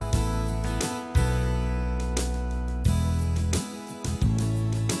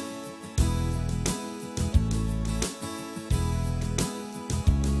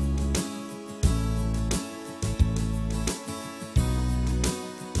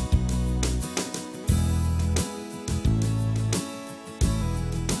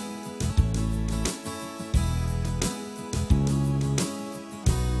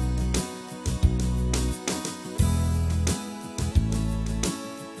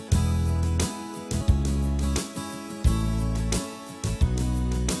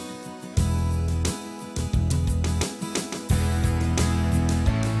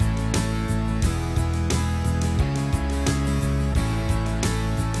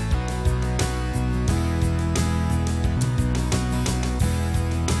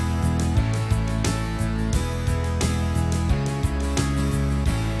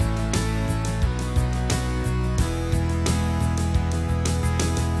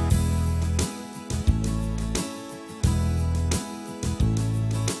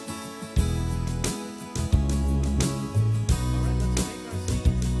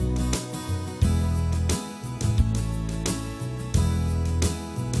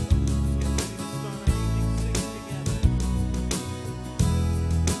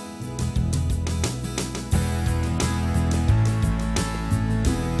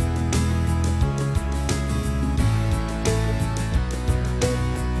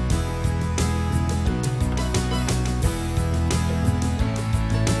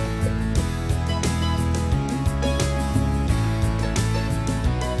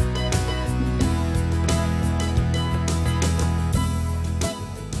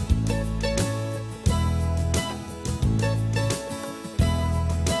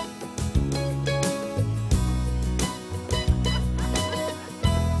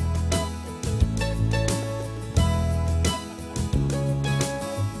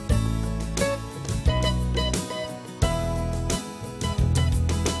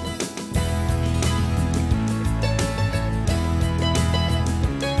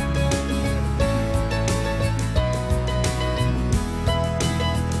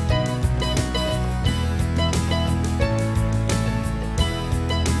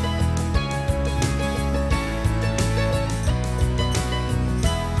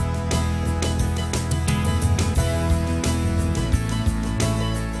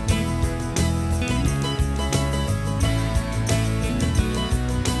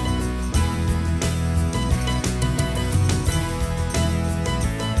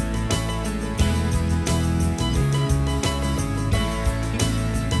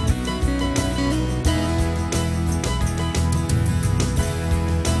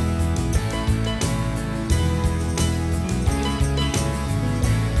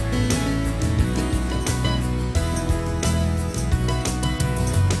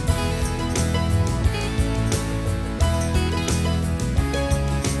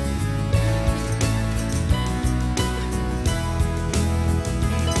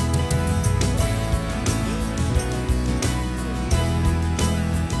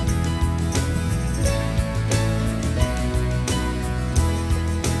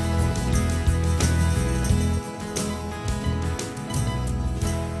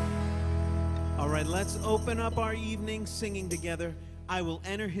open up our evening singing together. I will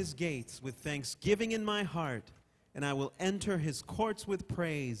enter his gates with thanksgiving in my heart, and I will enter his courts with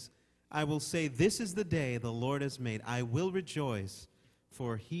praise. I will say, this is the day the Lord has made. I will rejoice,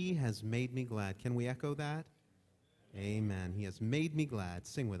 for he has made me glad. Can we echo that? Amen. He has made me glad.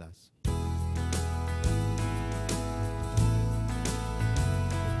 Sing with us.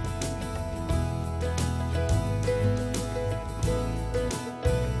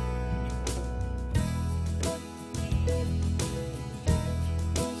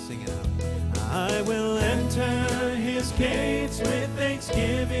 I will enter his gates with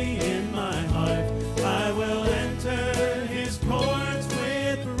thanksgiving in my heart. I will enter his courts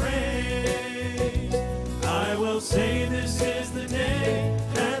with praise. I will say, this is the day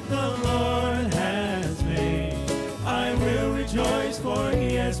that the Lord has made. I will rejoice, for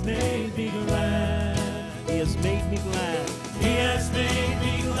he has made me glad. He has made me glad. He has made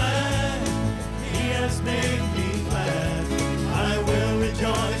me glad. He has made me glad. I will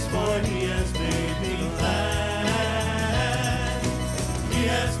rejoice, for he has made me glad. He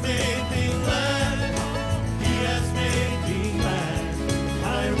has made me glad. He has made me glad.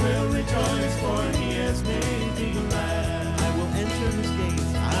 I will rejoice, for he has made me glad. I will enter his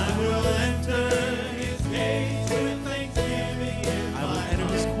gates. I will enter his gates with thanksgiving in my heart. I will enter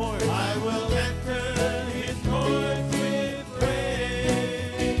his courts. I will enter his courts with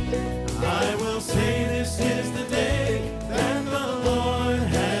praise. I will say, this is the day that the Lord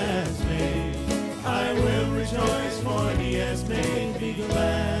has made. I will rejoice, for he has made me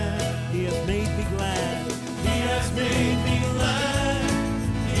glad. He has made me glad. He has made me glad.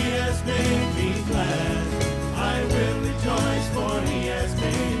 He has made me glad. I will rejoice, for he has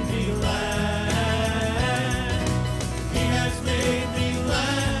made me glad. He has made me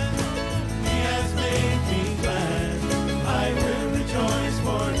glad. He has made me glad. I will rejoice,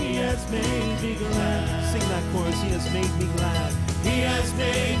 for he has made me glad. Sing that chorus. He has made me glad. He has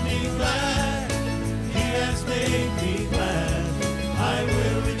made me glad. He has made me glad. I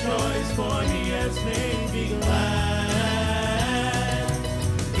will rejoice, for he has made me glad.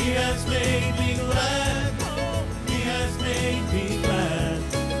 He has made me glad. He has made me glad.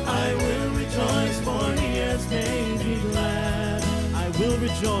 I will rejoice, for he has made me glad. I will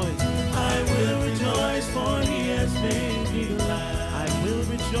rejoice. I will rejoice, for he has made me glad. I will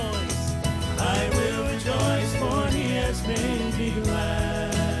rejoice. I will rejoice, for he has made me glad.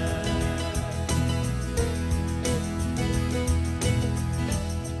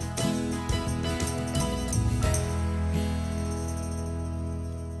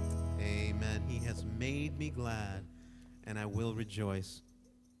 Amen. He has made me glad, and I will rejoice.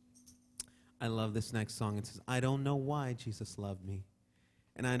 I love this next song. It says, I don't know why Jesus loved me,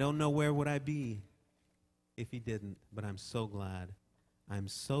 and I don't know where would I be if he didn't, but I'm so glad. I'm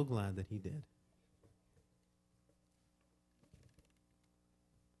so glad that he did.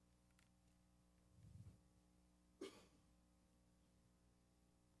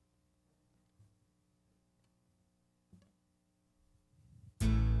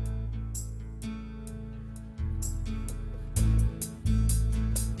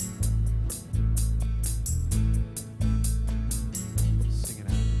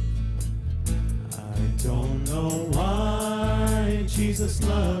 Don't know why Jesus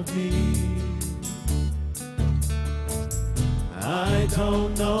loved me. I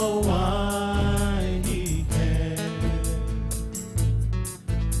don't know why he cared.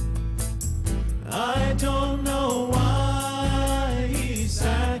 I don't know why he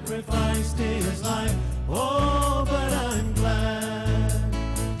sacrificed his life. Oh, but I'm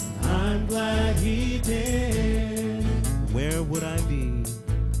glad he did. Where would I be?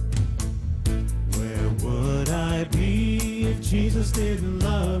 Would I be if Jesus didn't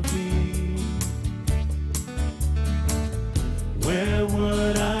love me? Where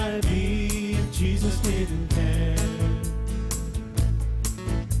would I be if Jesus didn't care?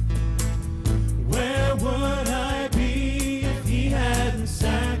 Where would I be if he hadn't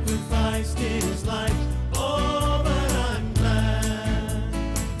sacrificed his life? Oh, but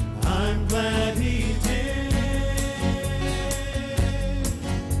I'm glad he did.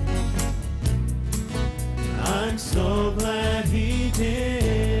 I'm so glad he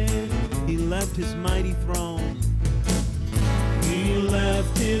did. He left his mighty throne. He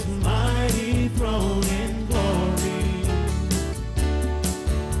left his mighty throne in glory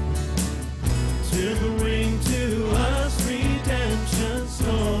to bring to us redemption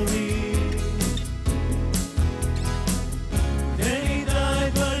story. Then he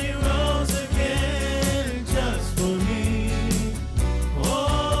died, but he rose again just for me.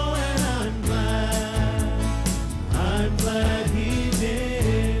 Oh, and I'm glad he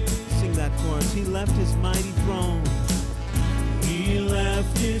did. Sing that chorus. He left his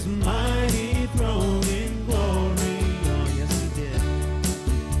left his mighty throne in glory. Oh, yes, he did.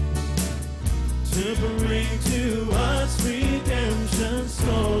 To bring to us redemption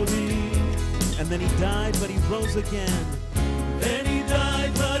story. And then he died, but he rose again. Then he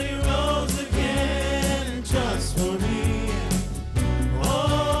died, but he rose again just for me.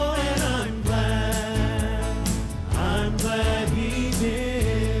 Oh, and I'm glad he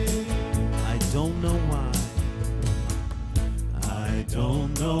did. I don't know why. I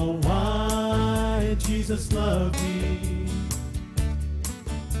don't know why Jesus loved me.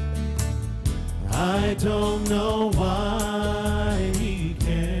 I don't know why he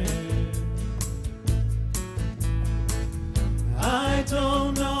cared. I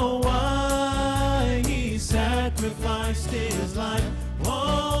don't know why he sacrificed his life.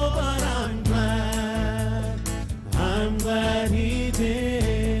 Oh, but I'm glad he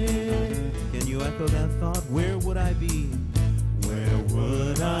did. Can you echo that thought? Where would I be? Where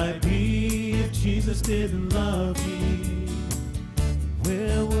would I be if Jesus didn't love me?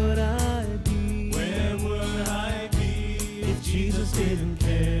 Where would I be? Where would I be if Jesus didn't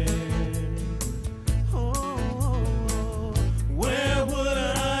care? Where would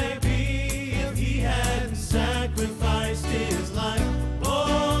I be if he hadn't sacrificed his life?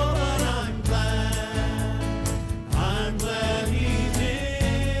 Oh, but I'm glad he did.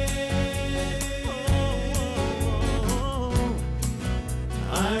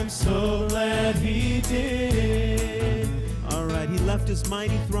 I'm so glad he did. All right, he left his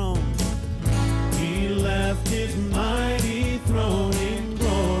mighty throne. He left his mighty throne in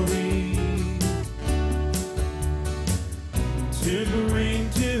glory to bring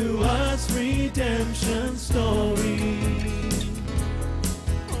to us redemption story.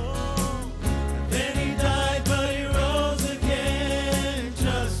 Then he died, but he rose again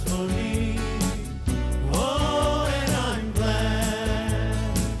just for me. Oh, and I'm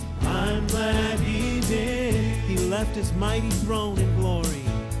glad he did. He left his mighty throne in glory.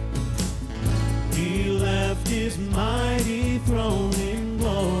 He left his mighty throne in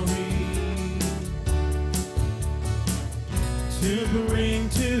glory to bring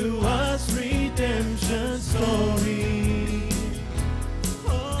to us redemption story.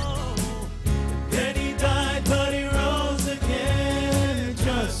 Oh, then he died, but he rose again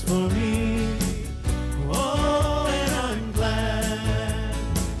just for me. Oh, and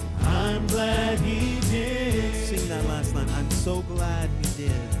I'm glad he did. Sing that last line. I'm so glad he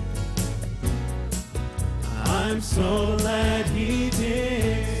did. I'm so glad he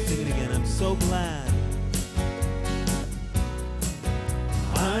did. Sing it again. I'm so glad.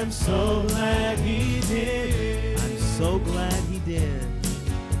 I'm so glad he did. I'm so glad he did.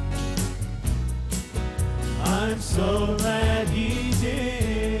 I'm so glad he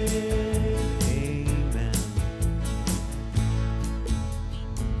did. Amen.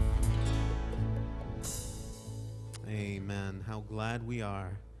 Amen. How glad we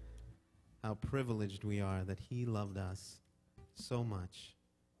are. How privileged we are that he loved us so much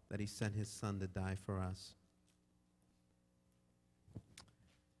that he sent his son to die for us.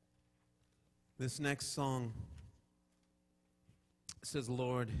 This next song says,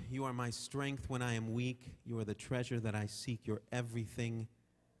 Lord, you are my strength when I am weak. You are the treasure that I seek. You're everything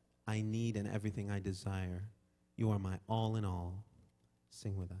I need and everything I desire. You are my all in all.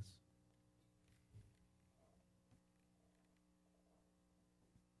 Sing with us.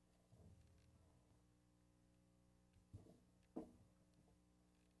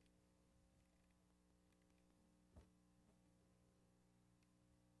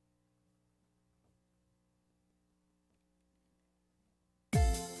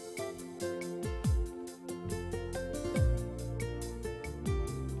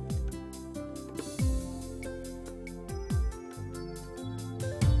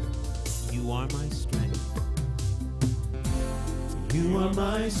 You are my strength. You are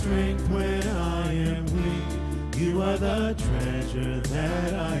my strength when I am weak. You are the treasure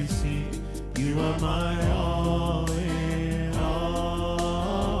that I seek. You are my all in all.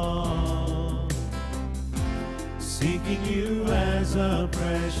 Seeking you as a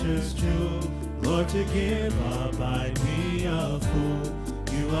precious jewel, Lord, to give up I'd be a fool.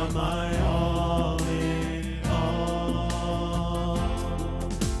 You are my all in all.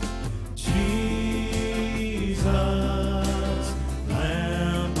 Jesus,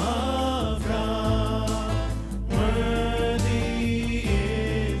 Lamb of God, worthy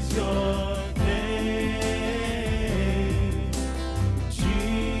is your name.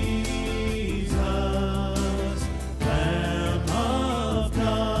 Jesus, Lamb of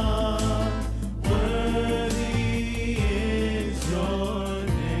God, worthy is your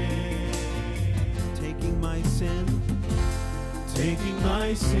name.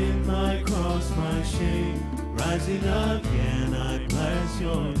 my sin, my cross, my shame. Rising again, I bless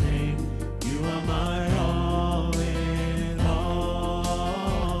your name. You are my all in all.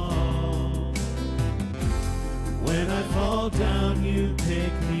 When I fall down, you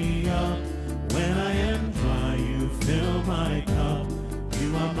pick me up. When I am dry, you fill my cup. You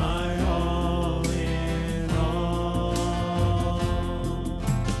are my all in all.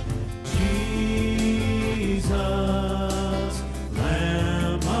 Jesus,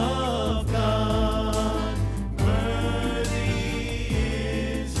 Lamb of God, worthy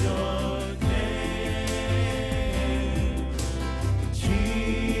is your name.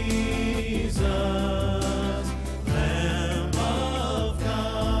 Jesus, Lamb of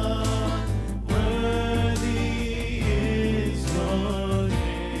God, worthy is your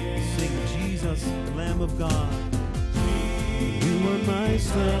name. Sing Jesus, Lamb of God. You are my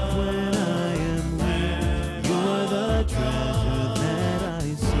strength when I am weak. You are the treasure that I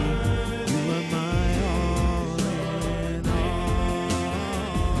seek. You are my all in all.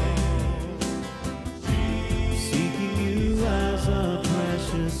 Seeking you as a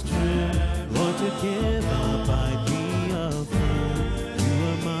precious gem. Lord, to give up, I'd be a fool. You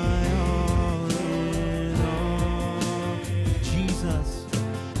are my all in all. Jesus.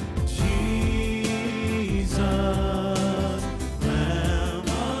 Jesus, Lamb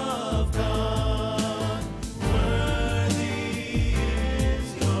of God, worthy is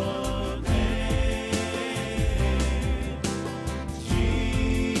your name. Jesus,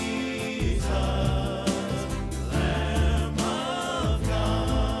 Lamb of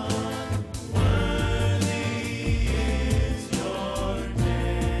God, worthy is your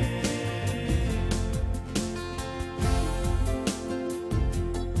name.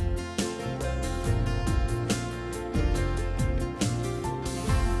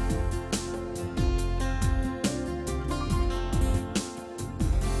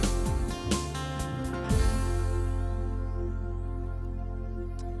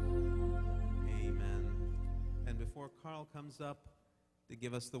 Amen. And before Carl comes up to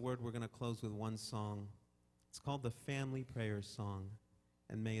give us the word, we're going to close with one song. It's called the Family Prayer Song.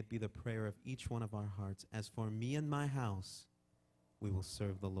 And may it be the prayer of each one of our hearts. As for me and my house, we will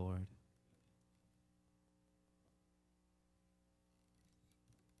serve the Lord.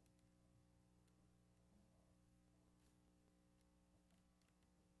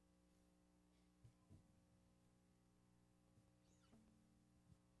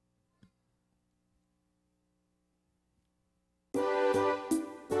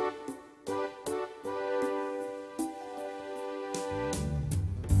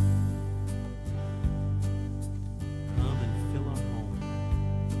 Come and fill our home.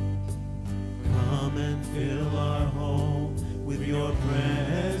 Come and fill our home with your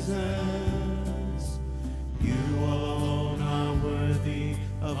presence. You alone are worthy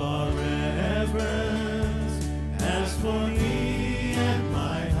of our reverence. As for me and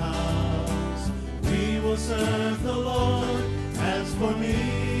my house, we will serve the Lord. As for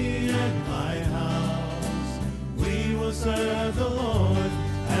me and my house, we will serve the Lord.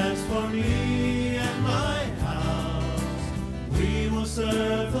 As for me and my house, we will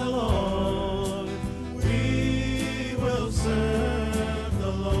serve the Lord. We will serve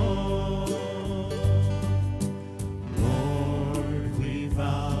the Lord. Lord, we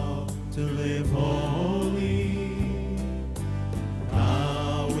vow to live holy,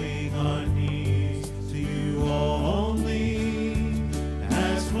 bowing our knees to you only.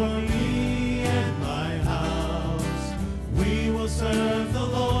 As for me and my house, we will serve the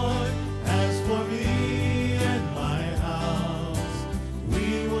Lord. As for me and my house,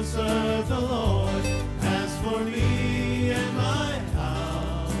 we will serve the Lord. As for me and my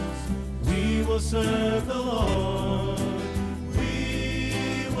house, we will serve the Lord.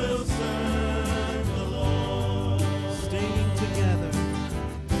 We will serve the Lord. Staying together.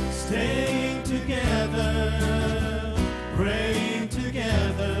 Staying together, praying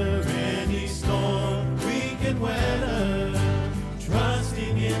together, any storm we can weather,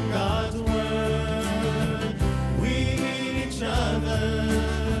 trusting in God's word. We need each other,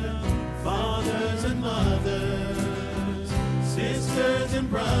 fathers and mothers, sisters and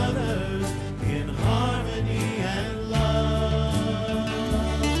brothers, in harmony and love.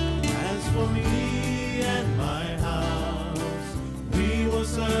 As for me and my house, we will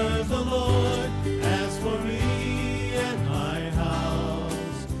serve the Lord. As for me and my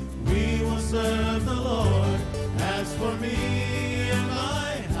house, we will serve the Lord. As for me and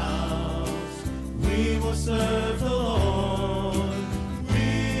my house, we will serve the Lord.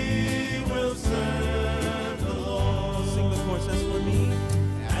 We will serve the Lord. Sing the chorus. As for me.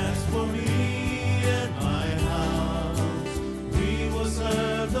 As for me and my house, we will serve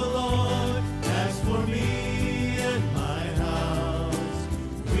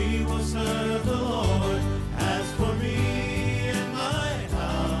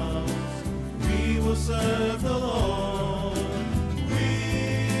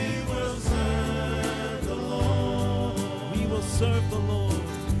serve the Lord.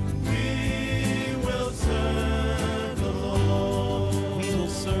 We will serve the Lord. We will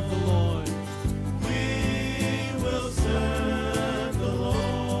serve the Lord. We will serve the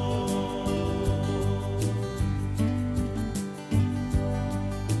Lord.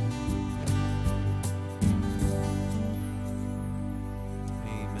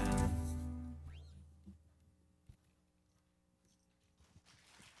 Amen.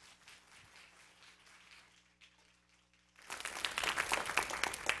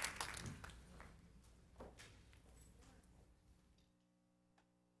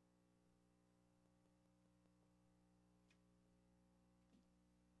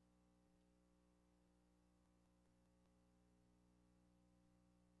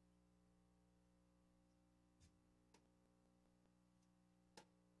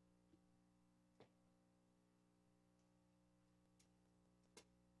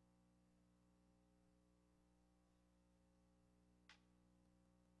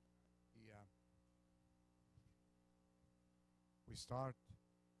 We start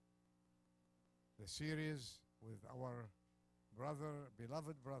the series with our brother,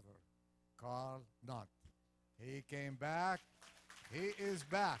 beloved brother, Carl Knott. He came back. He is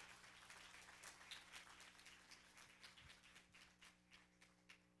back.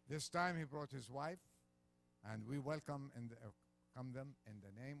 This time he brought his wife, and we welcome them in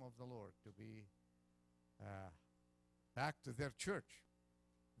the name of the Lord to be back to their church.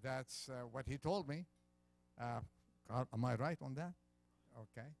 That's what he told me. Am I right on that?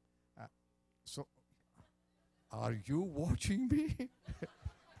 Okay. So, are you watching me?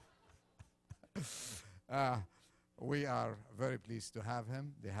 We are very pleased to have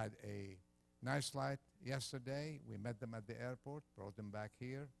him. They had a nice flight yesterday. We met them at the airport, brought them back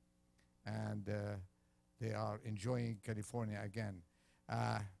here, and they are enjoying California again.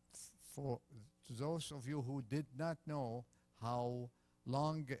 For those of you who did not know how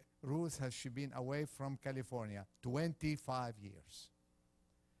long Ruth has she been away from California, 25 years.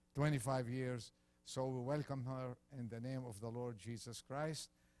 25 years. So we welcome her in the name of the Lord Jesus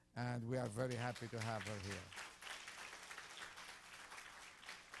Christ, and we are very happy to have her here.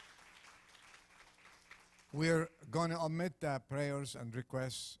 We're going to omit prayers and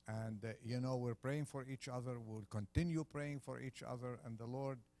requests, and we're praying for each other. We'll continue praying for each other and the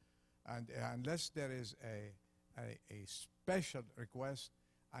Lord, and unless there is a special request,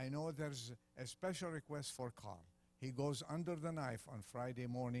 I know there's a special request for Carl. He goes under the knife on Friday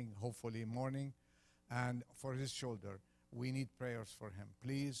morning, hopefully morning, and for his shoulder. We need prayers for him.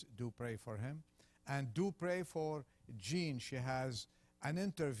 Please do pray for him. And do pray for Jean. She has an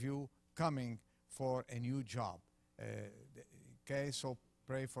interview coming for a new job. Okay, so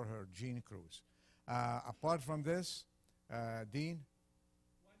pray for her, Jean Cruz. Apart from this, Dean?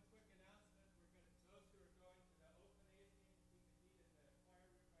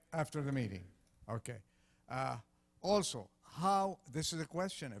 After the meeting. Okay. Also, this is a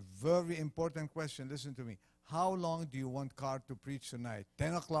question, a very important question. Listen to me. How long do you want Carl to preach tonight?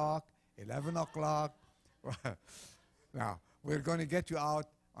 10 o'clock? 11 o'clock? Now, we're going to get you out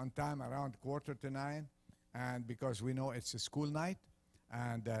on time around 8:45, and because we know it's a school night,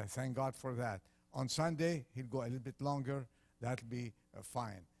 and thank God for that. On Sunday, he'll go a little bit longer. That'll be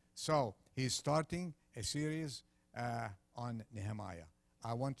fine. So, he's starting a series on Nehemiah.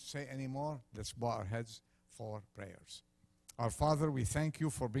 I won't say any more. Let's bow our heads for prayers. Our Father, we thank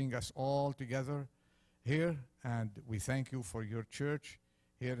you for bringing us all together here, and we thank you for your church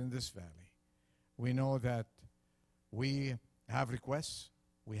here in this valley. We know that we have requests,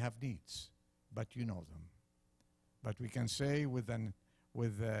 we have needs, but you know them. But we can say with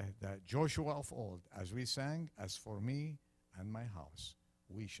the Joshua of old, as we sang, as for me and my house,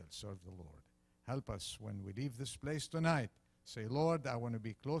 we shall serve the Lord. Help us when we leave this place tonight. Say, Lord, I want to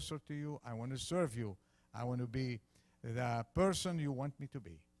be closer to you. I want to serve you. I want to be the person you want me to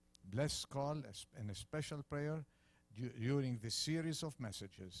be. Bless Carl in a special prayer during this series of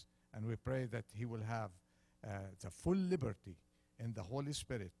messages. And we pray that he will have the full liberty in the Holy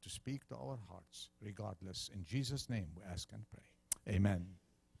Spirit to speak to our hearts, regardless. In Jesus' name we ask and pray. Amen.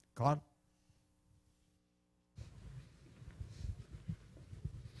 Carl?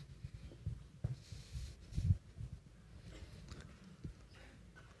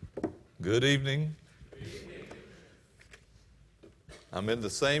 Good evening. I'm in the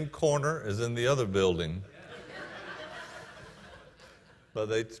same corner as in the other building. But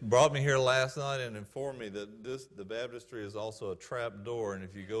they brought me here last night and informed me that the baptistry is also a trap door, and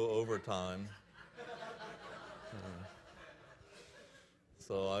if you go overtime.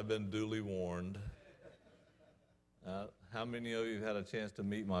 So I've been duly warned. How many of you have had a chance to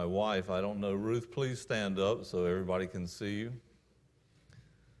meet my wife? I don't know. Ruth, please stand up so everybody can see you.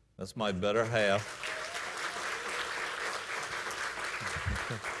 That's my better half.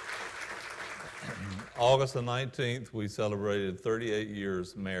 August the 19th, we celebrated 38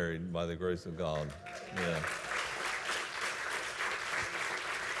 years married by the grace of God. Yeah.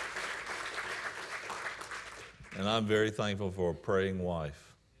 And I'm very thankful for a praying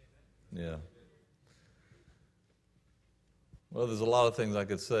wife. Yeah. Well, there's a lot of things I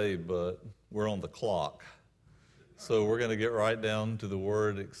could say, but we're on the clock. So we're going to get right down to the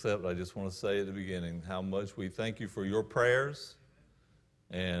word, except I just want to say at the beginning how much we thank you for your prayers.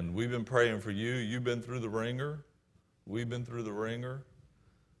 And we've been praying for you. You've been through the ringer. We've been through the ringer.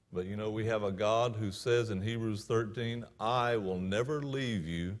 But you know, we have a God who says in Hebrews 13, I will never leave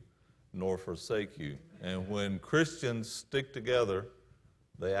you nor forsake you. And when Christians stick together,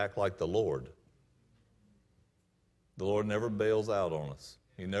 they act like the Lord. The Lord never bails out on us.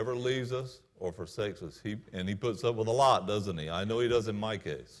 He never leaves us or forsakes us. And He puts up with a lot, doesn't He? I know He does in my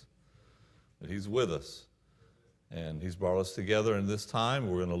case. But He's with us. And He's brought us together in this time.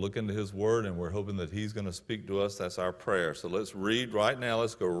 We're going to look into His Word, and we're hoping that He's going to speak to us. That's our prayer. So let's read right now.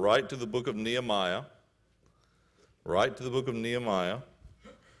 Let's go right to the book of Nehemiah. Right to the book of Nehemiah.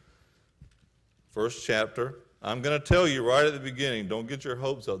 First chapter. I'm going to tell you right at the beginning, don't get your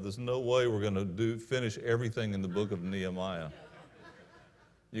hopes up. There's no way we're going to finish everything in the book of Nehemiah.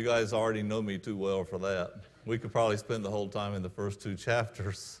 You guys already know me too well for that. We could probably spend the whole time in the first 2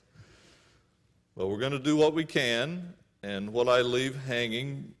 chapters. But we're going to do what we can, and what I leave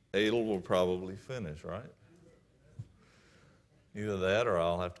hanging, Adel will probably finish, right? Either that or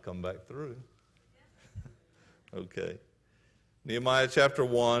I'll have to come back through. Okay. Nehemiah chapter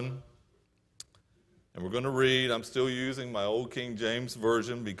 1. And we're going to read, I'm still using my old King James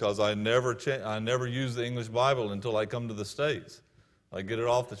Version because I never use the English Bible until I come to the States. I get it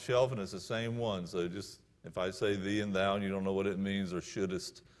off the shelf and it's the same one. So just, if I say thee and thou and you don't know what it means or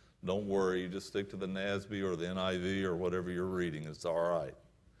shouldest, don't worry. You just stick to the NASB or the NIV or whatever you're reading. It's all right.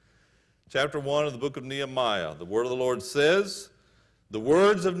 Chapter 1 of the book of Nehemiah. The word of the Lord says, the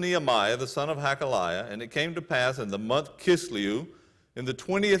words of Nehemiah, the son of Hakaliah, and it came to pass in the month Kislew, in the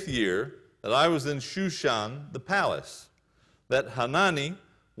 20th year, that I was in Shushan, the palace, that Hanani,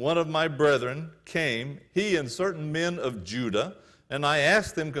 one of my brethren, came, he and certain men of Judah, and I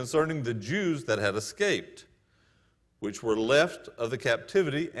asked them concerning the Jews that had escaped, which were left of the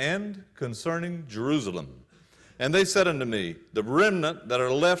captivity, and concerning Jerusalem. And they said unto me, the remnant that are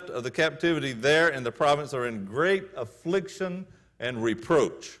left of the captivity there in the province are in great affliction and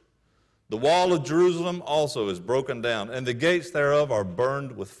reproach. The wall of Jerusalem also is broken down, and the gates thereof are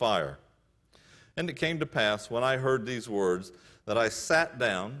burned with fire. And it came to pass, when I heard these words, that I sat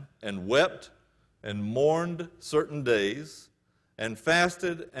down and wept and mourned certain days, and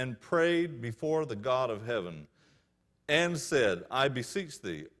fasted and prayed before the God of heaven, and said, I beseech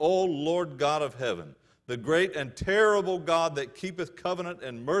thee, O Lord God of heaven, the great and terrible God that keepeth covenant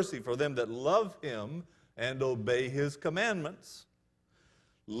and mercy for them that love him and obey his commandments,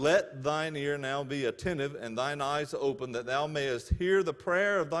 let thine ear now be attentive and thine eyes open, that thou mayest hear the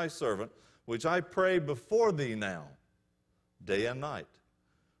prayer of thy servant, which I pray before thee now, day and night,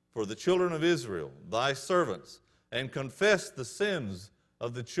 for the children of Israel, thy servants, and confess the sins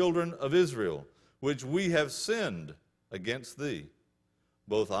of the children of Israel, which we have sinned against thee.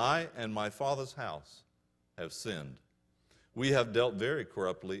 Both I and my father's house have sinned. We have dealt very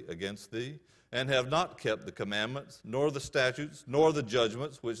corruptly against thee, and have not kept the commandments, nor the statutes, nor the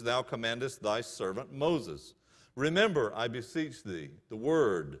judgments which thou commandest thy servant Moses. Remember, I beseech thee, the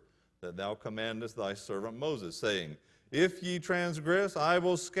word that thou commandest thy servant Moses, saying, if ye transgress, I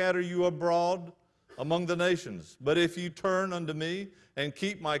will scatter you abroad among the nations. But if ye turn unto me, and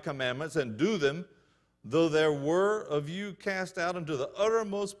keep my commandments, and do them, though there were of you cast out into the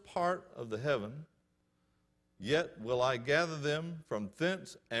uttermost part of the heaven, yet will I gather them from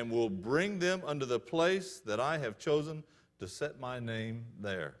thence, and will bring them unto the place that I have chosen to set my name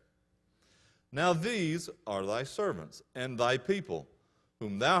there. Now these are thy servants, and thy people,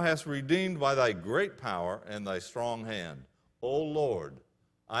 whom thou hast redeemed by thy great power and thy strong hand. O Lord,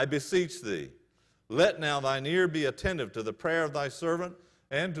 I beseech thee, let now thine ear be attentive to the prayer of thy servant,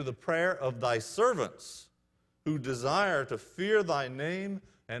 and to the prayer of thy servants, who desire to fear thy name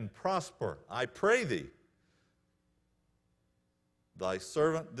and prosper. I pray thee, thy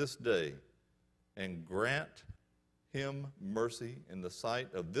servant this day, and grant him mercy in the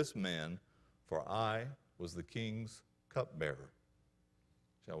sight of this man, for I was the king's cupbearer.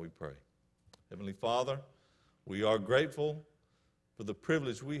 Shall we pray? Heavenly Father, we are grateful for the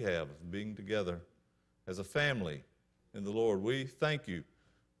privilege we have of being together as a family in the Lord. We thank you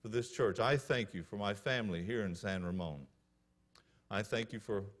for this church. I thank you for my family here in San Ramon. I thank you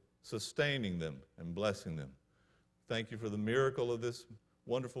for sustaining them and blessing them. Thank you for the miracle of this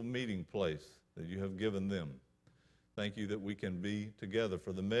wonderful meeting place that you have given them. Thank you that we can be together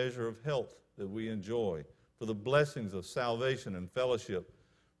for the measure of health that we enjoy, for the blessings of salvation and fellowship,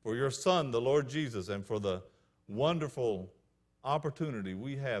 for your Son, the Lord Jesus, and for the wonderful opportunity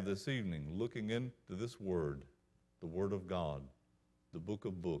we have this evening looking into this Word, the Word of God, the book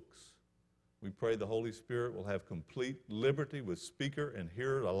of books. We pray the Holy Spirit will have complete liberty with speaker and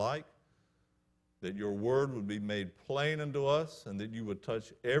hearer alike, that your word would be made plain unto us, and that you would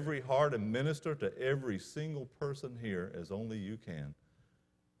touch every heart and minister to every single person here as only you can.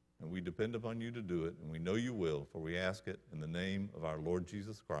 And we depend upon you to do it, and we know you will, for we ask it in the name of our Lord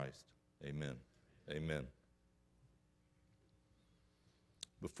Jesus Christ. Amen. Amen.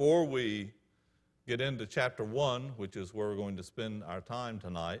 Before we get into chapter 1, which is where we're going to spend our time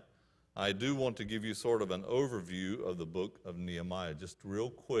tonight, I do want to give you sort of an overview of the book of Nehemiah, just real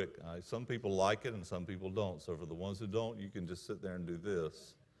quick. Some people like it and some people don't. So for the ones who don't, you can just sit there and do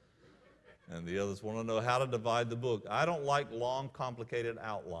this. And the others want to know how to divide the book. I don't like long, complicated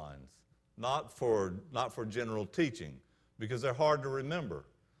outlines, not for general teaching, because they're hard to remember.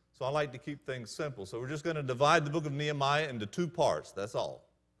 So I like to keep things simple. So we're just going to divide the book of Nehemiah into 2 parts, that's all.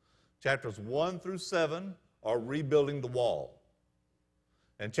 Chapters 1 through 7 are rebuilding the wall.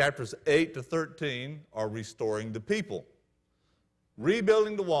 And chapters 8 to 13 are restoring the people.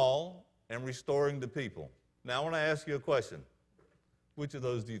 Rebuilding the wall and restoring the people. Now I want to ask you a question. Which of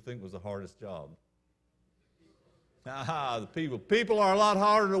those do you think was the hardest job? The people. People are a lot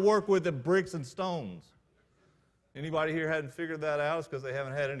harder to work with than bricks and stones. Anybody here hadn't figured that out? It's because they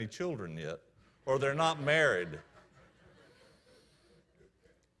haven't had any children yet, or they're not married.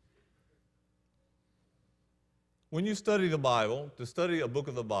 When you study the Bible, to study a book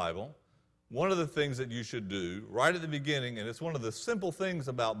of the Bible, one of the things that you should do right at the beginning, and it's one of the simple things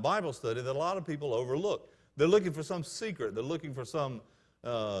about Bible study that a lot of people overlook. They're looking for some secret. They're looking for some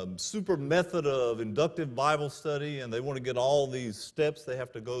super method of inductive Bible study, and they want to get all these steps they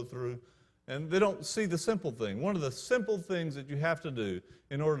have to go through, and they don't see the simple thing. One of the simple things that you have to do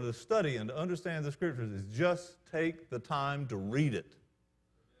in order to study and to understand the Scriptures is just take the time to read it.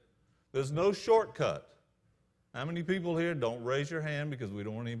 There's no shortcut. How many people here, don't raise your hand because we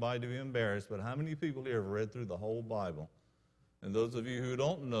don't want anybody to be embarrassed, but how many people here have read through the whole Bible? And those of you who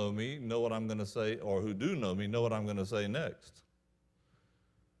don't know me know what I'm going to say, or who do know me know what I'm going to say next.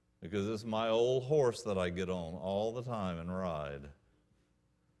 Because it's my old horse that I get on all the time and ride.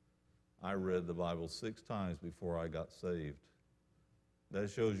 I read the Bible 6 times before I got saved. That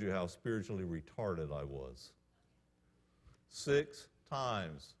shows you how spiritually retarded I was. 6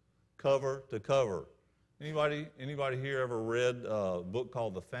 times, cover to cover. Anybody here ever read a book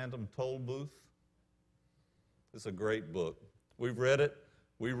called The Phantom Toll Booth? It's a great book. We've read it.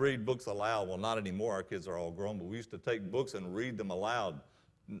 We read books aloud. Well, not anymore. Our kids are all grown, but we used to take books and read them aloud.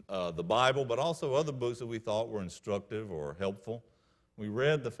 The Bible, but also other books that we thought were instructive or helpful. We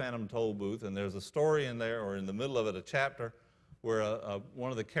read The Phantom Toll Booth, and there's a story in there, or in the middle of it, a chapter where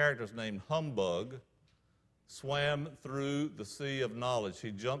one of the characters named Humbug swam through the sea of knowledge.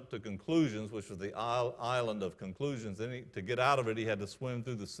 He jumped to Conclusions, which was the island of conclusions. Then to get out of it, he had to swim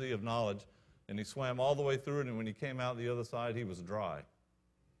through the sea of knowledge. And he swam all the way through it, and when he came out the other side, he was dry.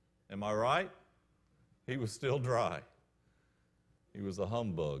 Am I right? He was still dry. He was a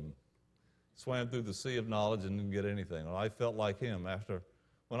humbug. Swam through the sea of knowledge and didn't get anything. Well, I felt like him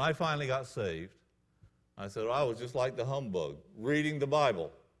when I finally got saved. I said, I was just like the humbug, reading the Bible.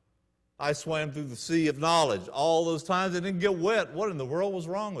 I swam through the sea of knowledge all those times and didn't get wet. What in the world was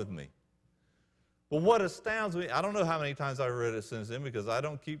wrong with me? Well, what astounds me, I don't know how many times I've read it since then because I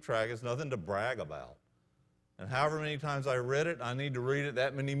don't keep track. It's nothing to brag about. And however many times I read it, I need to read it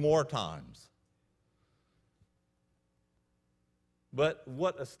that many more times. But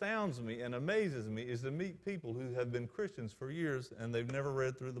what astounds me and amazes me is to meet people who have been Christians for years and they've never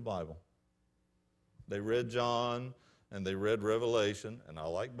read through the Bible. They read John and they read Revelation, and I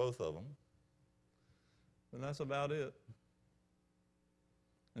like both of them. And that's about it.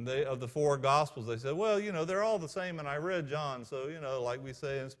 And of the 4 Gospels, they said, well, they're all the same, and I read John, so, like we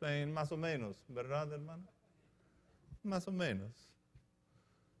say in Spain, más o menos, ¿verdad, hermano? Más o menos.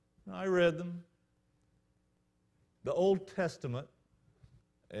 I read them. The Old Testament,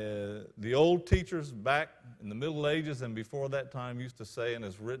 the old teachers back in the Middle Ages and before that time used to say, and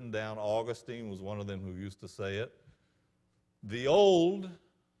it's written down, Augustine was one of them who used to say it, the old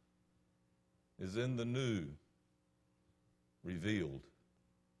is in the new, revealed.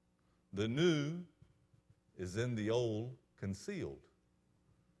 The new is in the old, concealed.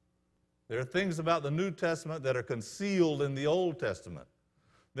 There are things about the New Testament that are concealed in the Old Testament.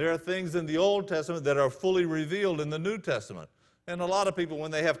 There are things in the Old Testament that are fully revealed in the New Testament. And a lot of people,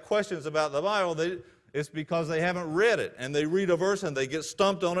 when they have questions about the Bible, it's because they haven't read it. And they read a verse and they get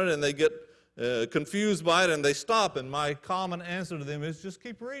stumped on it and they get confused by it and they stop. And my common answer to them is just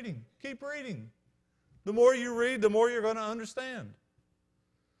keep reading. Keep reading. The more you read, the more you're going to understand.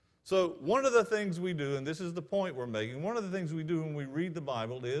 So one of the things we do, and this is the point we're making, one of the things we do when we read the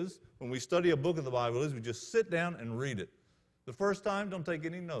Bible is, when we study a book of the Bible, is we just sit down and read it. The first time, don't take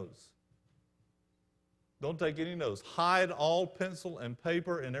any notes. Don't take any notes. Hide all pencil and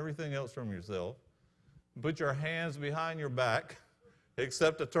paper and everything else from yourself. Put your hands behind your back,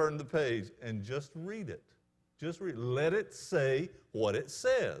 except to turn the page, and just read it. Just read it. Let it say what it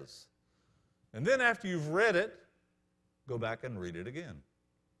says. And then after you've read it, go back and read it again.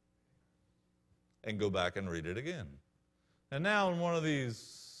 And go back and read it again. And now in one of these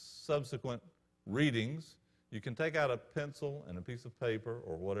subsequent readings, you can take out a pencil and a piece of paper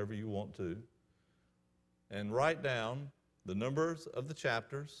or whatever you want to and write down the numbers of the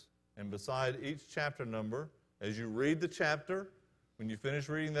chapters, and beside each chapter number, as you read the chapter, when you finish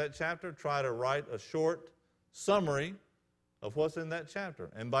reading that chapter, try to write a short summary of what's in that chapter.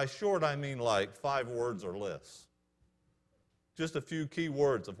 And by short, I mean like 5 words or less. Just a few key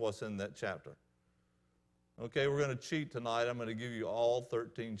words of what's in that chapter. Okay, we're going to cheat tonight. I'm going to give you all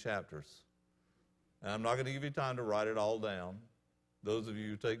 13 chapters. And I'm not going to give you time to write it all down. Those of you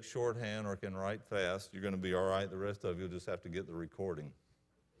who take shorthand or can write fast, you're going to be all right. The rest of you will just have to get the recording.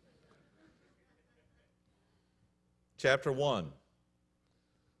 Chapter 1,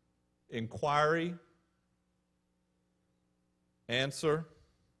 inquiry, answer,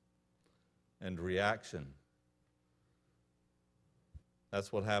 and reaction.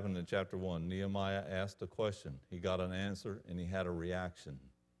 That's what happened in chapter 1. Nehemiah asked a question. He got an answer, and he had a reaction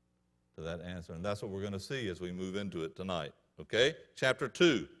to that answer. And that's what we're going to see as we move into it tonight. Okay? Chapter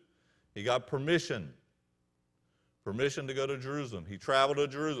 2, he got permission. Permission to go to Jerusalem. He traveled to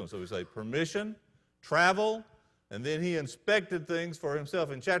Jerusalem. So we say permission, travel, and then he inspected things for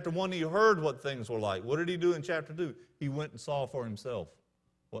himself. In chapter 1, he heard what things were like. What did he do in chapter 2? He went and saw for himself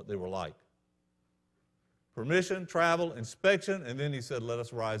what they were like. Permission, travel, inspection, and then he said, let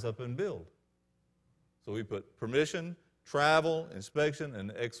us rise up and build. So we put permission, travel, inspection,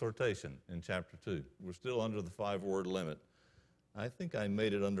 and exhortation in chapter 2. We're still under the 5-word limit. I think I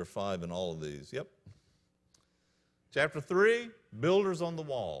made it under 5 in all of these. Yep. Chapter 3, builders on the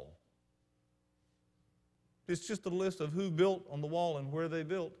wall. It's just a list of who built on the wall and where they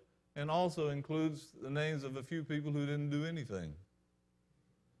built, and also includes the names of a few people who didn't do anything.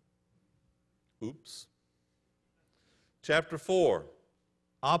 Oops. Chapter 4,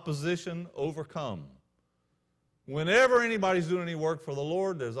 opposition overcome. Whenever anybody's doing any work for the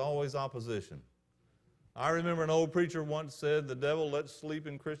Lord, there's always opposition. I remember an old preacher once said, the devil lets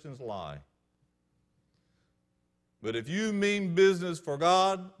sleeping Christians lie. But if you mean business for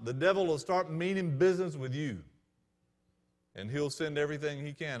God, the devil will start meaning business with you. And he'll send everything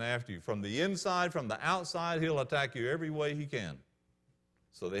he can after you. From the inside, from the outside, he'll attack you every way he can.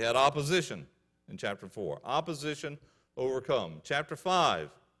 So they had opposition in chapter 4. Opposition overcome. Chapter 5,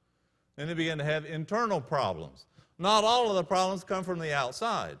 then they began to have internal problems. Not all of the problems come from the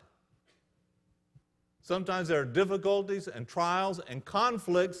outside. Sometimes there are difficulties and trials and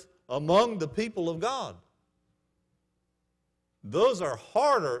conflicts among the people of God. Those are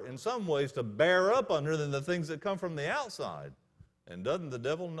harder in some ways to bear up under than the things that come from the outside. And doesn't the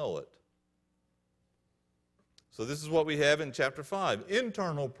devil know it? So this is what we have in chapter 5.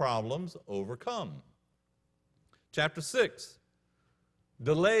 Internal problems overcome. Chapter 6,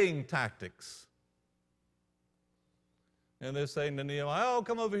 delaying tactics. And they're saying to Nehemiah, oh,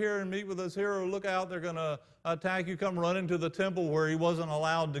 come over here and meet with us here, or look out, they're going to attack you. Come run into the temple where he wasn't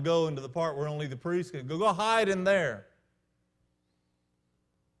allowed to go, into the part where only the priests could go. Go hide in there.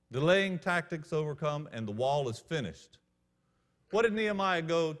 Delaying tactics overcome, and the wall is finished. What did Nehemiah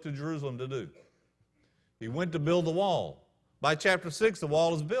go to Jerusalem to do? He went to build the wall. By chapter 6, the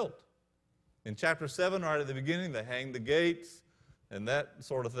wall is built. In chapter 7, right at the beginning, they hang the gates and that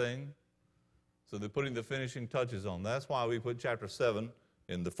sort of thing. So they're putting the finishing touches on. That's why we put chapter 7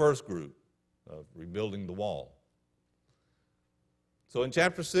 in the first group of rebuilding the wall. So in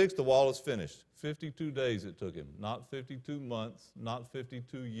chapter 6, the wall is finished. 52 days it took him. Not 52 months, not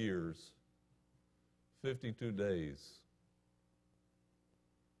 52 years. 52 days.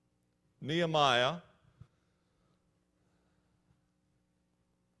 Nehemiah,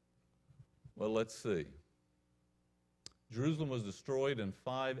 well, let's see. Jerusalem was destroyed in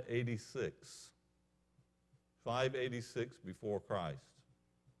 586. 586 before Christ.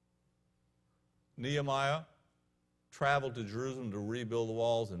 Nehemiah traveled to Jerusalem to rebuild the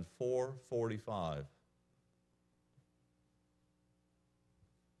walls in 445.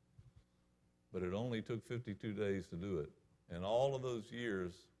 But it only took 52 days to do it. And all of those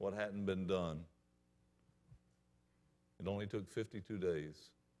years, what hadn't been done, it only took 52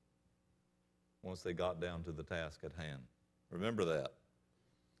 days once they got down to the task at hand. Remember that.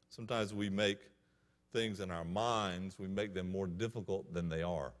 Sometimes we make things in our minds, we make them more difficult than they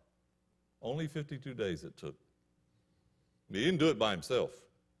are. Only 52 days it took. He didn't do it by himself.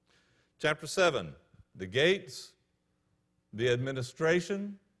 Chapter 7, the gates, the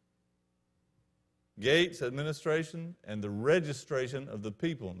administration, and the registration of the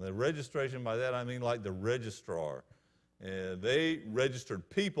people. And the registration, by that I mean like the registrar. They registered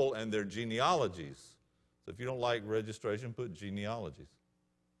people and their genealogies. So if you don't like registration, put genealogies.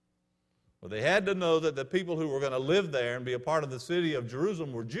 Well, they had to know that the people who were going to live there and be a part of the city of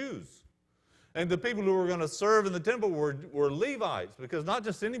Jerusalem were Jews. And the people who were going to serve in the temple were Levites, because not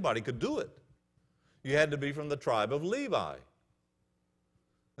just anybody could do it. You had to be from the tribe of Levi.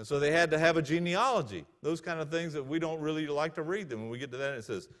 And so they had to have a genealogy, those kind of things that we don't really like to read them. When we get to that, it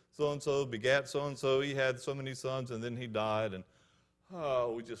says, so-and-so begat so-and-so, he had so many sons, and then he died. And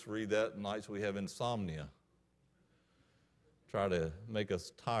we just read that nights we have insomnia. Try to make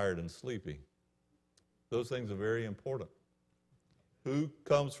us tired and sleepy. Those things are very important. Who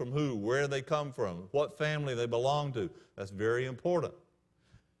comes from who, where they come from, what family they belong to. That's very important.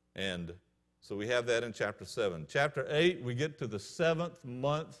 And so we have that in chapter 7. Chapter 8, we get to the 7th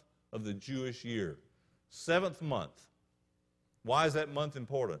month of the Jewish year. 7th month. Why is that month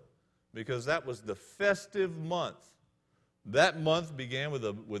important? Because that was the festive month. That month began with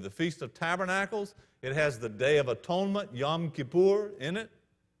the Feast of Tabernacles. It has the Day of Atonement, Yom Kippur, in it.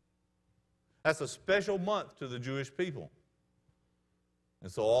 That's a special month to the Jewish people.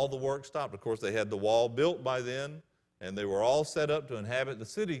 And so all the work stopped. Of course, they had the wall built by then, and they were all set up to inhabit the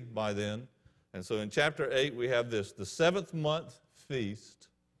city by then. And so in chapter 8, we have this, the 7th month feast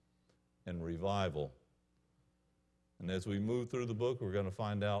and revival. And as we move through the book, we're going to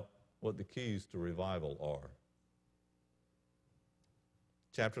find out what the keys to revival are.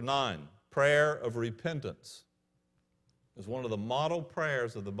 Chapter 9, prayer of repentance, is one of the model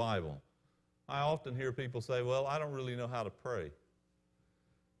prayers of the Bible. I often hear people say, well, I don't really know how to pray.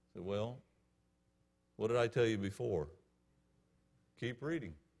 I say, well, what did I tell you before? Keep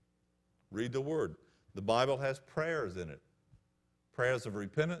reading. Read the Word. The Bible has prayers in it. Prayers of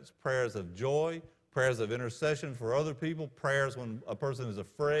repentance, prayers of joy, prayers of intercession for other people, prayers when a person is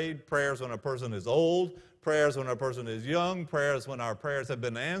afraid, prayers when a person is old, prayers when a person is young, prayers when our prayers have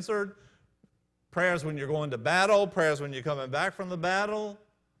been answered, prayers when you're going to battle, prayers when you're coming back from the battle.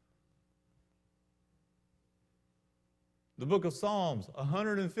 The book of Psalms,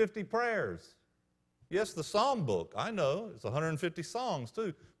 150 prayers. Yes, the Psalm book, I know, it's 150 songs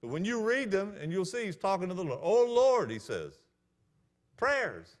too. But when you read them, and you'll see he's talking to the Lord. Oh, Lord, he says.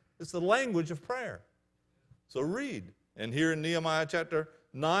 Prayers. It's the language of prayer. So read. And here in Nehemiah chapter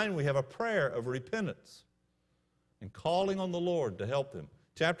 9, we have a prayer of repentance and calling on the Lord to help them.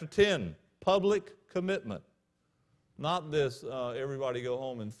 Chapter 10, public commitment. Not this, everybody go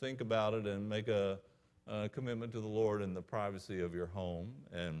home and think about it and make a commitment to the Lord in the privacy of your home.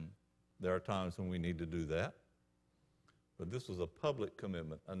 And there are times when we need to do that. But this was a public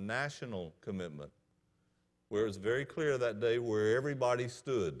commitment, a national commitment, where it was very clear that day where everybody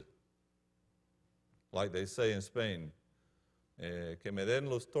stood. Like they say in Spain, que me den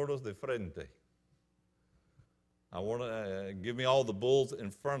los toros de frente. I want to give me all the bulls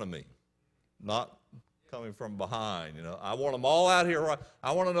in front of me, not coming from behind. You know, I want them all out here.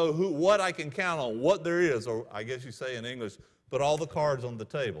 I want to know what I can count on, what there is, or I guess you say in English, put all the cards on the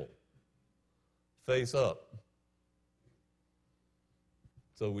table, face up.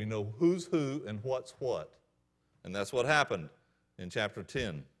 So we know who's who and what's what. And that's what happened in chapter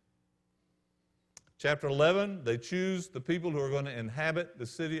 10. Chapter 11, they choose the people who are going to inhabit the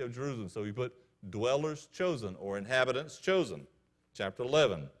city of Jerusalem. So we put dwellers chosen or inhabitants chosen. Chapter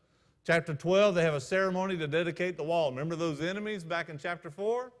 11. Chapter 12, they have a ceremony to dedicate the wall. Remember those enemies back in chapter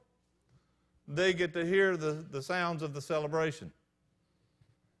 4? They get to hear the sounds of the celebration.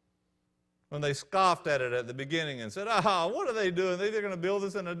 When they scoffed at it at the beginning and said, what are they doing? They're going to build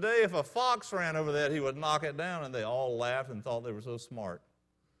this in a day. If a fox ran over that, he would knock it down. And they all laughed and thought they were so smart.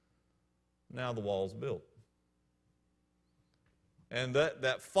 Now the wall's built. And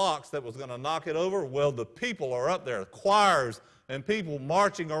that fox that was going to knock it over, well, the people are up there, choirs and people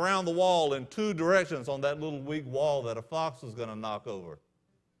marching around the wall in two directions on that little weak wall that a fox was going to knock over.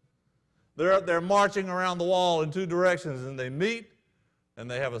 They're up there marching around the wall in two directions, and they meet,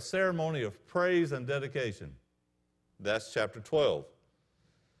 and they have a ceremony of praise and dedication. That's chapter 12.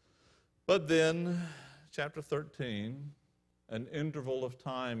 But then, chapter 13, an interval of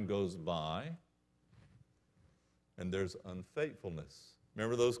time goes by, and there's unfaithfulness.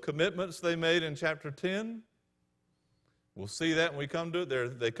 Remember those commitments they made in chapter 10? We'll see that when we come to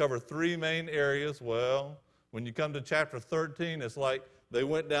it. They cover three main areas. Well, when you come to chapter 13, it's like they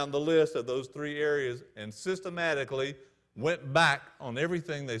went down the list of those three areas and systematically went back on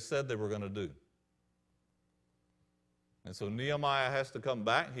everything they said they were going to do. And so Nehemiah has to come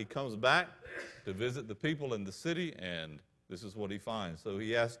back. He comes back to visit the people in the city, and this is what he finds. So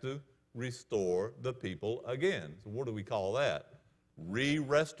he has to restore the people again. So what do we call that?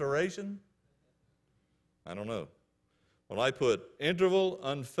 Re-restoration? I don't know. Well, I put interval,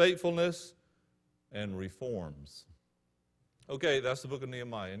 unfaithfulness, and reforms. Okay, that's the book of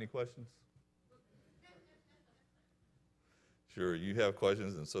Nehemiah. Any questions? Sure, you have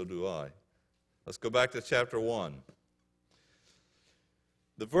questions, and so do I. Let's go back to chapter 1.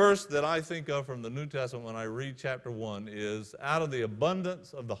 The verse that I think of from the New Testament when I read chapter 1 is, out of the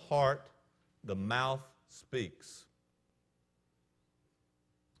abundance of the heart, the mouth speaks.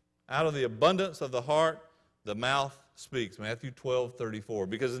 Out of the abundance of the heart, the mouth speaks. Matthew 12:34.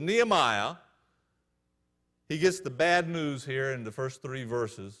 Because Nehemiah, he gets the bad news here in the first three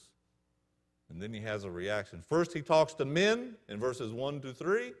verses, and then he has a reaction. First, he talks to men in verses 1 to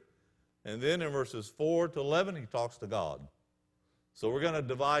 3, and then in verses 4 to 11, he talks to God. So we're going to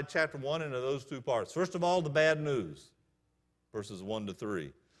divide chapter 1 into those two parts. First of all, the bad news, verses 1 to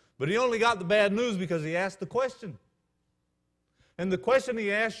 3. But he only got the bad news because he asked the question. And the question he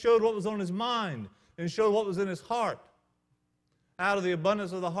asked showed what was on his mind and showed what was in his heart. Out of the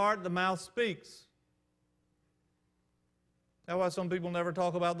abundance of the heart, the mouth speaks. That's why some people never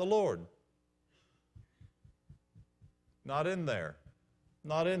talk about the Lord. Not in there.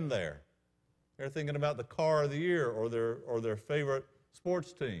 Not in there. They're thinking about the car of the year or their favorite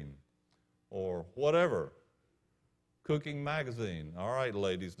sports team or whatever. Cooking magazine. All right,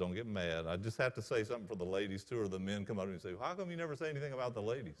 ladies, don't get mad. I just have to say something for the ladies too, or the men come up to me and say, how come you never say anything about the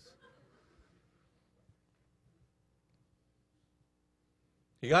ladies?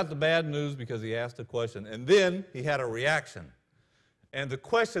 He got the bad news because he asked a question, and then he had a reaction. And the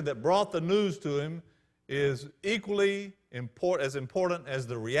question that brought the news to him is equally as important as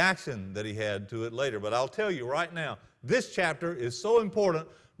the reaction that he had to it later. But I'll tell you right now, this chapter is so important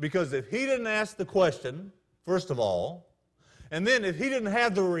because if he didn't ask the question, first of all, and then if he didn't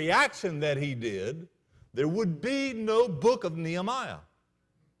have the reaction that he did, there would be no book of Nehemiah.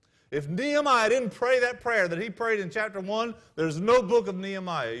 If Nehemiah didn't pray that prayer that he prayed in chapter 1, there's no book of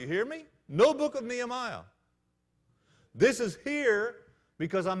Nehemiah. You hear me? No book of Nehemiah. This is here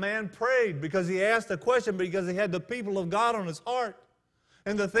because a man prayed, because he asked a question, because he had the people of God on his heart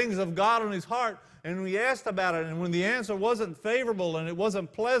and the things of God on his heart. And we asked about it, and when the answer wasn't favorable and it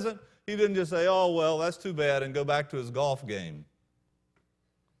wasn't pleasant, he didn't just say, oh, well, that's too bad, and go back to his golf game.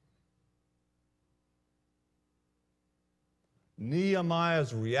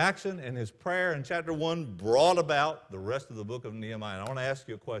 Nehemiah's reaction and his prayer in chapter 1 brought about the rest of the book of Nehemiah. And I want to ask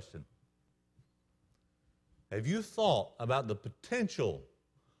you a question. Have you thought about the potential,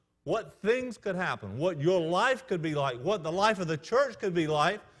 what things could happen, what your life could be like, what the life of the church could be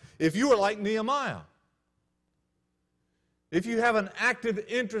like if you were like Nehemiah? If you have an active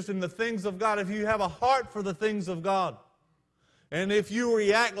interest in the things of God, if you have a heart for the things of God, and if you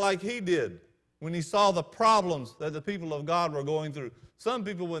react like he did when he saw the problems that the people of God were going through. Some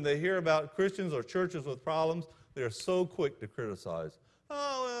people, when they hear about Christians or churches with problems, they're so quick to criticize.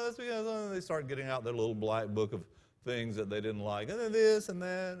 Oh, well, that's because they start getting out their little black book of things that they didn't like, and then this and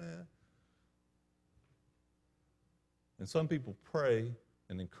that. And some people pray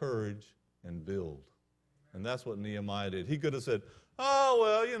and encourage and build. And that's what Nehemiah did. He could have said, oh,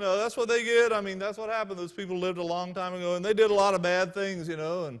 well, you know, that's what they get. I mean, that's what happened. Those people lived a long time ago, and they did a lot of bad things, you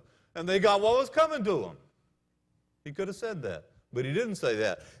know, and they got what was coming to them. He could have said that, but he didn't say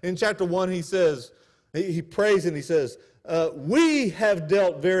that. In chapter 1, he says, he prays and he says, we have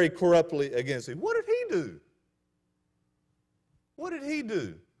dealt very corruptly against him. What did he do? What did he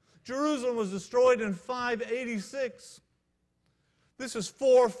do? Jerusalem was destroyed in 586. This is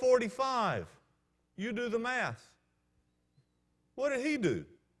 445. You do the math. What did he do?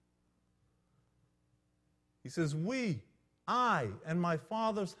 He says, I and my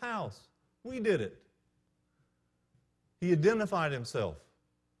father's house, we did it. He identified himself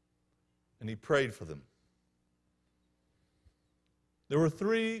and he prayed for them. There were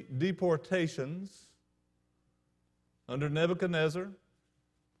 3 deportations under Nebuchadnezzar.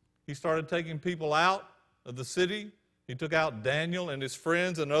 He started taking people out of the city. He took out Daniel and his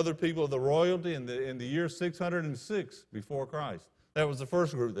friends and other people of the royalty in the year 606 before Christ. That was the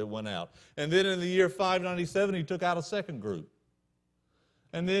first group that went out. And then in the year 597, he took out a second group.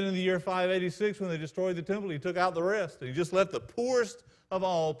 And then in the year 586, when they destroyed the temple, he took out the rest. He just left the poorest of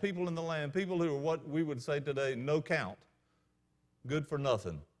all people in the land, people who are what we would say today, no count, good for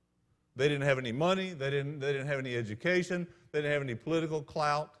nothing. They didn't have any money. They didn't have any education. They didn't have any political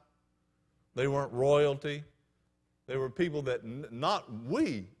clout. They weren't royalty. They were people that not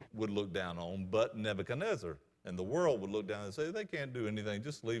we would look down on, but Nebuchadnezzar and the world would look down and say, they can't do anything.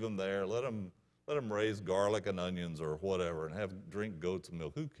 Just leave them there. Let them raise garlic and onions or whatever and drink goat's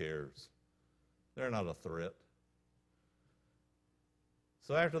milk. Who cares? They're not a threat.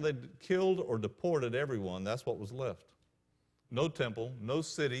 So after they killed or deported everyone, that's what was left. No temple, no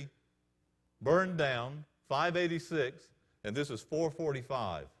city, burned down, 586, and this is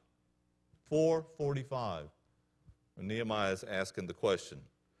 445. 445. And Nehemiah is asking the question.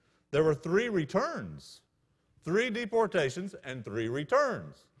 There were 3 returns, 3 deportations, and 3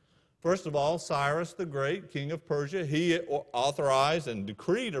 returns. First of all, Cyrus the Great, king of Persia, he authorized and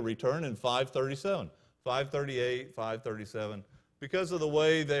decreed a return in 537, 538, 537. Because of the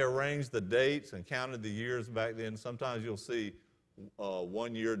way they arranged the dates and counted the years back then, sometimes you'll see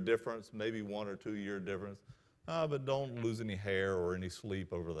 1 year difference, maybe 1 or 2 year difference. But don't lose any hair or any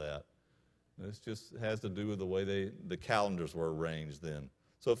sleep over that. This just has to do with the way the calendars were arranged then.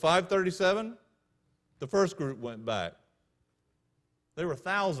 So 537, the first group went back. There were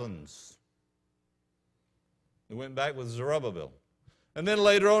thousands. They went back with Zerubbabel. And then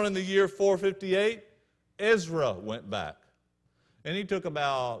later on in the year 458, Ezra went back. And he took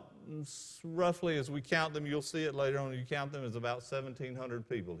about, roughly as we count them, you'll see it later on, you count them as about 1,700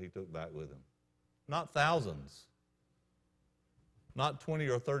 people he took back with him. Not thousands. Not 20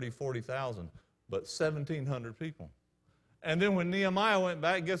 or 30, 40,000, but 1,700 people. And then when Nehemiah went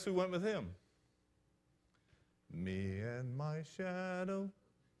back, guess who went with him? Me and my shadow.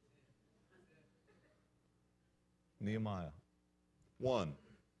 Nehemiah. 1.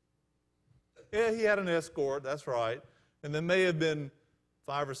 Yeah, he had an escort, that's right. And there may have been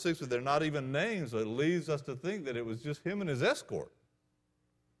 5 or 6, but they're not even names, so it leads us to think that it was just him and his escort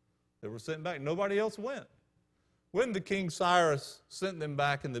that were sent back. Nobody else went. When the King Cyrus sent them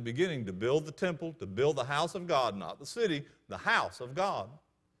back in the beginning to build the temple, to build the house of God, not the city, the house of God,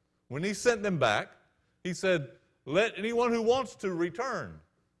 when he sent them back, he said, let anyone who wants to return.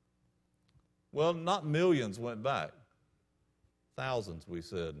 Well, not millions went back. Thousands, we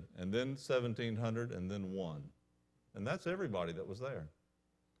said, and then 1,700, and then 1. And that's everybody that was there.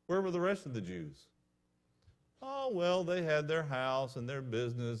 Where were the rest of the Jews? Oh, well, they had their house and their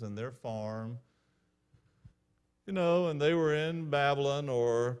business and their farm. You know, and they were in Babylon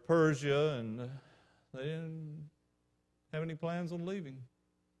or Persia, and they didn't have any plans on leaving.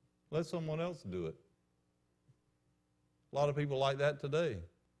 Let someone else do it. A lot of people like that today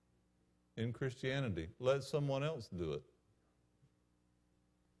in Christianity. Let someone else do it.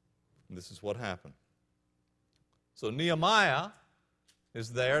 And this is what happened. So Nehemiah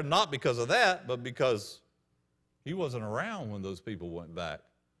is there not because of that, but because he wasn't around when those people went back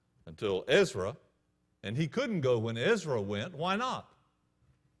until Ezra. And he couldn't go when Ezra went. Why not?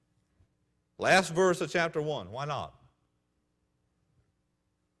 Last verse of chapter 1. Why not?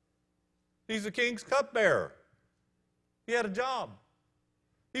 He's the king's cupbearer. He had a job.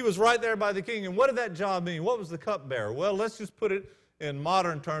 He was right there by the king. And what did that job mean? What was the cupbearer? Well, let's just put it in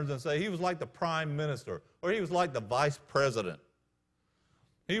modern terms and say he was like the prime minister, or he was like the vice president.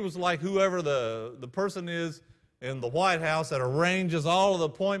 He was like whoever the person is in the White House that arranges all of the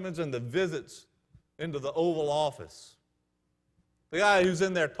appointments and the visits into the Oval Office. The guy who's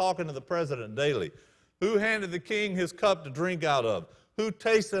in there talking to the president daily. Who handed the king his cup to drink out of? Who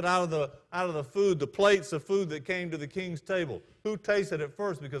tasted out of the food, the plates of food that came to the king's table? Who tasted it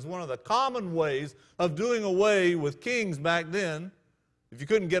first? Because one of the common ways of doing away with kings back then, if you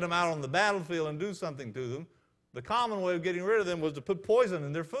couldn't get them out on the battlefield and do something to them, the common way of getting rid of them was to put poison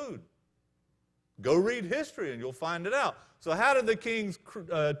in their food. Go read history and you'll find it out. So how did the kings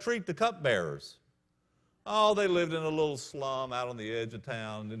treat the cupbearers? Oh, they lived in a little slum out on the edge of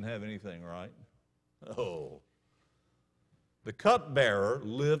town, didn't have anything, right? Oh. The cupbearer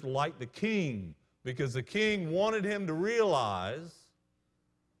lived like the king because the king wanted him to realize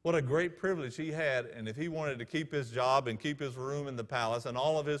what a great privilege he had, and if he wanted to keep his job and keep his room in the palace and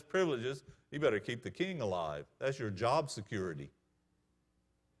all of his privileges, he better keep the king alive. That's your job security.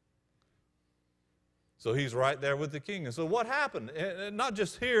 So he's right there with the king. And so what happened? And not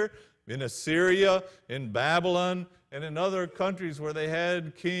just here, in Assyria, in Babylon, and in other countries where they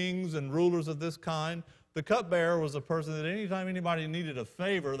had kings and rulers of this kind, The cupbearer was a person that anytime anybody needed a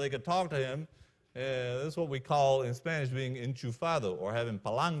favor, they could talk to him. This is what we call in Spanish being enchufado, or having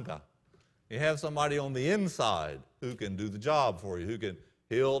palanca. You have somebody on the inside who can do the job for you,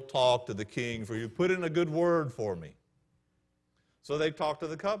 he'll talk to the king for you. Put in a good word for me. So they talked to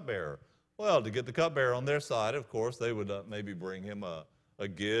the cupbearer. Well, to get the cupbearer on their side, of course, they would maybe bring him a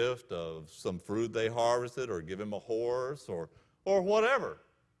gift of some fruit they harvested, or give him a horse, or whatever.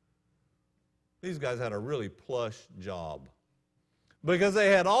 These guys had a really plush job because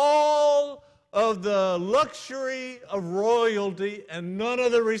they had all of the luxury of royalty and none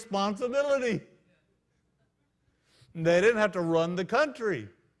of the responsibility. They didn't have to run the country.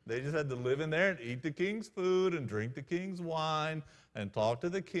 They just had to live in there and eat the king's food and drink the king's wine and talk to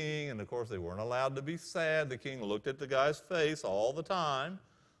the king. And, of course, they weren't allowed to be sad. The king looked at the guy's face all the time,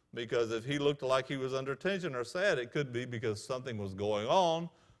 because if he looked like he was under tension or sad, it could be because something was going on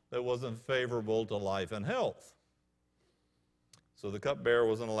that wasn't favorable to life and health. So the cupbearer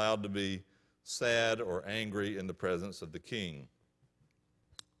wasn't allowed to be sad or angry in the presence of the king.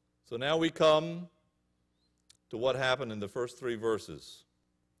 So now we come to what happened in the first 3 verses.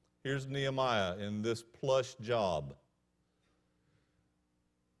 Here's Nehemiah in this plush job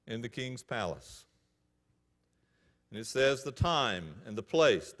in the king's palace. And it says the time and the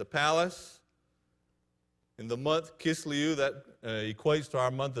place. The palace in the month Kislev, that equates to our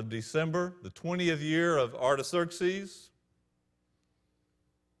month of December, the 20th year of Artaxerxes.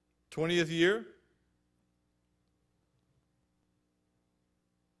 20th year.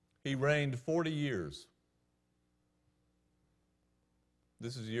 He reigned 40 years.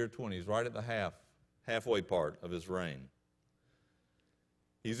 This is year 20. He's right at the halfway part of his reign.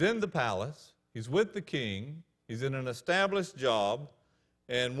 He's in the palace. He's with the king. He's in an established job.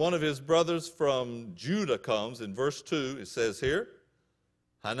 And one of his brothers from Judah comes. In verse 2, it says here,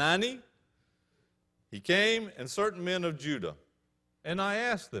 Hanani, he came, and certain men of Judah. And I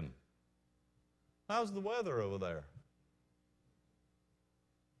asked them, how's the weather over there?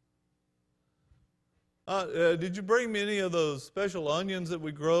 Did you bring me any of those special onions that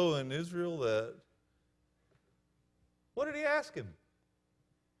we grow in Israel? What did he ask him?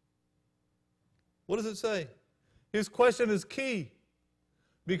 What does it say? His question is key,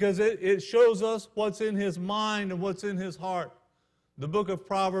 because it shows us what's in his mind and what's in his heart. The book of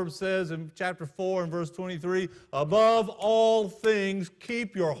Proverbs says in chapter 4 and verse 23, above all things,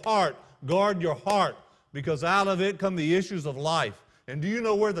 keep your heart, guard your heart, because out of it come the issues of life. And do you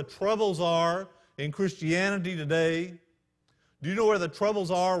know where the troubles are in Christianity today? Do you know where the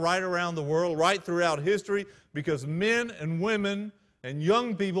troubles are right around the world, right throughout history? Because men and women and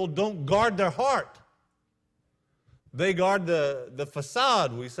young people don't guard their heart. They guard the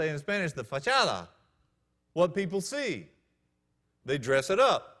facade, we say in Spanish, the fachada, what people see. They dress it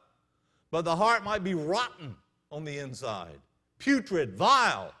up. But the heart might be rotten on the inside, putrid,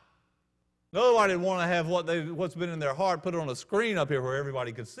 vile. Nobody would want to have what's been in their heart put on a screen up here where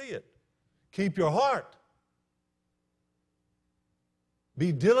everybody could see it. Keep your heart.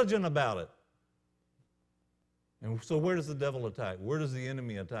 Be diligent about it. And so where does the devil attack? Where does the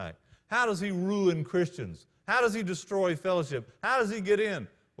enemy attack? How does he ruin Christians? How does he destroy fellowship? How does he get in?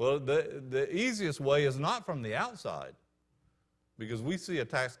 Well, the easiest way is not from the outside, because we see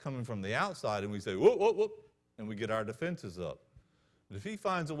attacks coming from the outside and we say, whoop, whoop, whoop, and we get our defenses up. But if he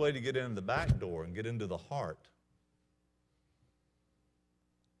finds a way to get in the back door and get into the heart,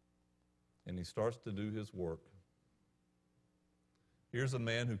 and he starts to do his work. Here's a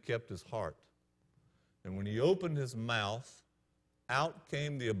man who kept his heart. And when he opened his mouth, out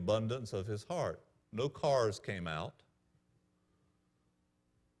came the abundance of his heart. No cars came out.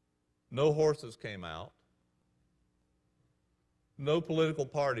 No horses came out. No political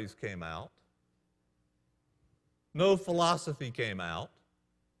parties came out. No philosophy came out.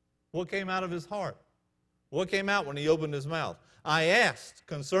 What came out of his heart? What came out when he opened his mouth? I asked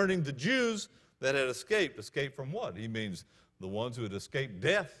concerning the Jews that had escaped. Escaped from what? He means the ones who had escaped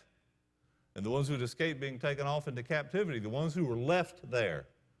death and the ones who had escaped being taken off into captivity, the ones who were left there.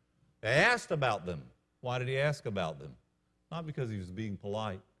 They asked about them. Why did he ask about them? Not because he was being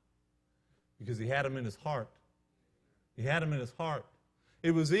polite, because he had them in his heart. He had them in his heart.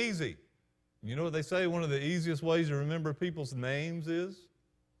 It was easy. You know what they say? One of the easiest ways to remember people's names is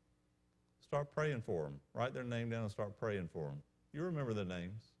start praying for them. Write their name down and start praying for them. You remember their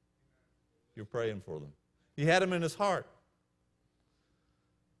names. You're praying for them. He had them in his heart.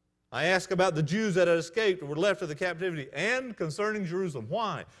 I ask about the Jews that had escaped or were left of the captivity, and concerning Jerusalem.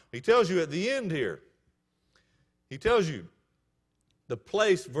 Why? He tells you at the end here. He tells you the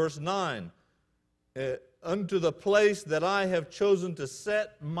place, verse 9. unto the place that I have chosen to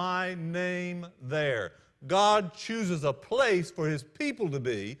set my name there. God chooses a place for his people to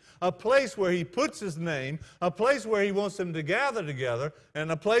be, a place where he puts his name, a place where he wants them to gather together,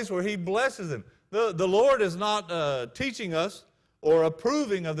 and a place where he blesses them. The Lord is not teaching us or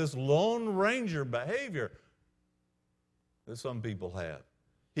approving of this Lone Ranger behavior that some people have.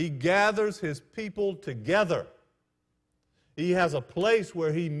 He gathers his people together. He has a place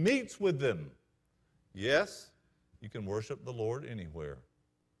where he meets with them. Yes, you can worship the Lord anywhere.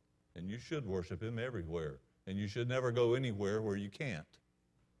 And you should worship him everywhere. And you should never go anywhere where you can't.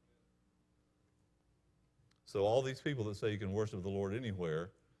 So all these people that say you can worship the Lord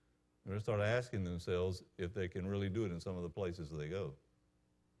anywhere, they're going to start asking themselves if they can really do it in some of the places they go.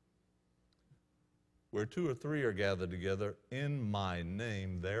 Where 2 or 3 are gathered together in my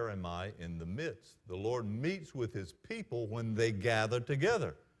name, there am I in the midst. The Lord meets with his people when they gather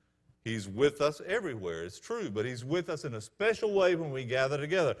together. He's with us everywhere, it's true, but he's with us in a special way when we gather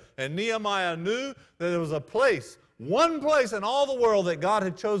together. And Nehemiah knew that there was a place, one place in all the world that God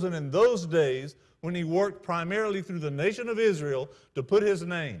had chosen in those days when he worked primarily through the nation of Israel to put his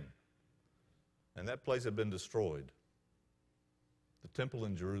name. And that place had been destroyed. The temple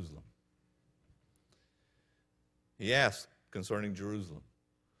in Jerusalem. He asked concerning Jerusalem.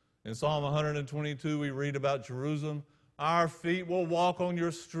 In Psalm 122, we read about Jerusalem. Our feet will walk on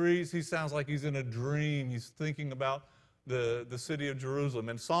your streets. He sounds like he's in a dream. He's thinking about the city of Jerusalem.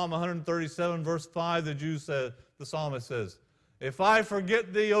 In Psalm 137, verse 5, the psalmist says, if I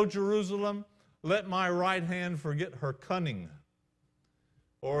forget thee, O Jerusalem, let my right hand forget her cunning.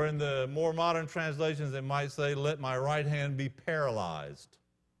 Or in the more modern translations, it might say, let my right hand be paralyzed.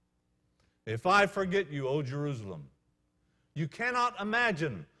 If I forget you, O Jerusalem. You cannot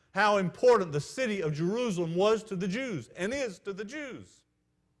imagine how important the city of Jerusalem was to the Jews and is to the Jews.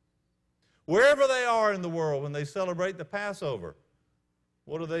 Wherever they are in the world when they celebrate the Passover,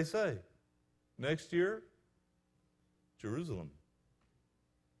 what do they say? Next year, Jerusalem.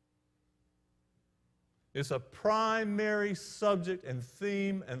 It's a primary subject and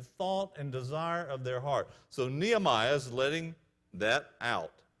theme and thought and desire of their heart. So Nehemiah is letting that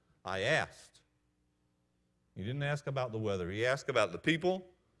out. I asked. He didn't ask about the weather. He asked about the people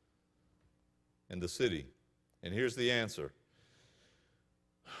and the city. And here's the answer.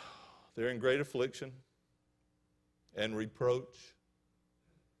 They're in great affliction and reproach.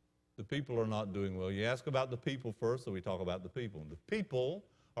 The people are not doing well. You ask about the people first, so we talk about the people. The people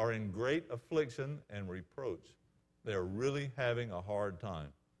are in great affliction and reproach. They're really having a hard time.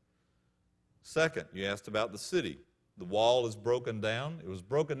 Second, you asked about the city. The wall is broken down. It was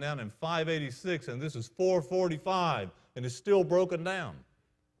broken down in 586, and this is 445, and it's still broken down.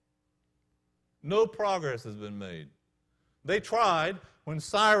 No progress has been made. They tried when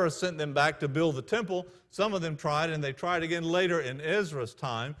Cyrus sent them back to build the temple. Some of them tried, and they tried again later in Ezra's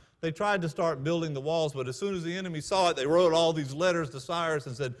time. They tried to start building the walls, but as soon as the enemy saw it, they wrote all these letters to Cyrus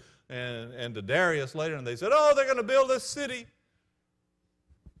and said, and to Darius later, and they said, oh, they're going to build this city.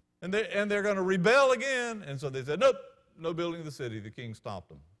 And they're going to rebel again. And so they said, nope, no building the city. The king stopped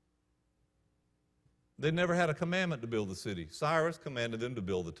them. They never had a commandment to build the city. Cyrus commanded them to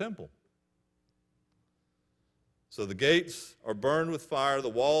build the temple. So the gates are burned with fire. The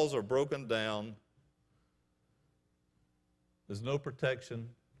walls are broken down. There's no protection.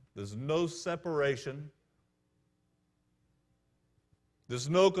 There's no separation. There's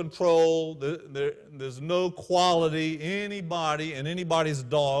no control. There's no quality. Anybody and anybody's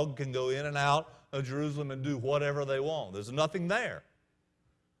dog can go in and out of Jerusalem and do whatever they want. There's nothing there.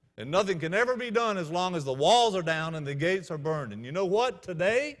 And nothing can ever be done as long as the walls are down and the gates are burned. And you know what?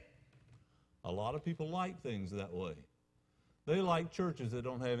 Today, a lot of people like things that way. They like churches that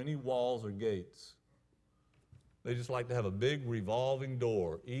don't have any walls or gates. They just like to have a big revolving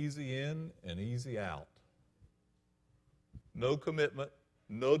door, easy in and easy out. No commitment,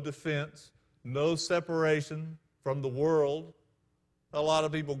 no defense, no separation from the world. A lot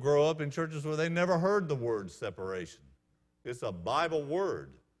of people grow up in churches where they never heard the word separation. It's a Bible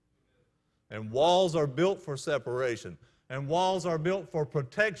word. And walls are built for separation. And walls are built for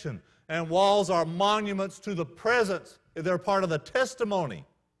protection. And walls are monuments to the presence. They're part of the testimony.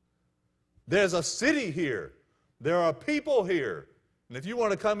 There's a city here. There are people here. And if you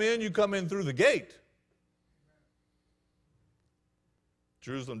want to come in, you come in through the gate.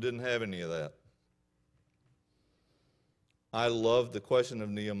 Jerusalem didn't have any of that. I love the question of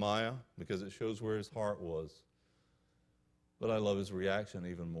Nehemiah because it shows where his heart was. But I love his reaction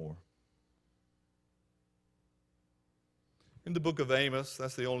even more. In the book of Amos,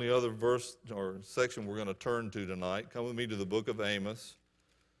 that's the only other verse or section we're going to turn to tonight. Come with me to the book of Amos.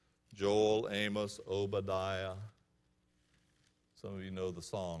 Joel, Amos, Obadiah. Some of you know the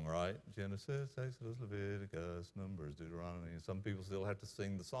song, right? Genesis, Exodus, Leviticus, Numbers, Deuteronomy. Some people still have to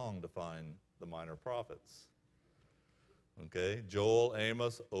sing the song to find the minor prophets. Okay, Joel,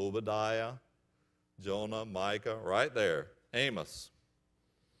 Amos, Obadiah, Jonah, Micah, right there. Amos.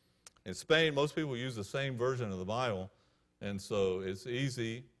 In Spain, most people use the same version of the Bible, and so it's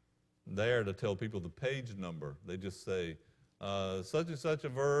easy there to tell people the page number. They just say, such and such a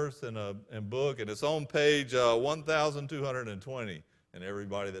verse in a book, and it's on page 1220. And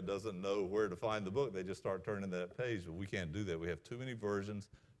everybody that doesn't know where to find the book, they just start turning that page. But we can't do that. We have too many versions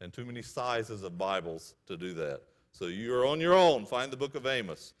and too many sizes of Bibles to do that. So you're on your own. Find the book of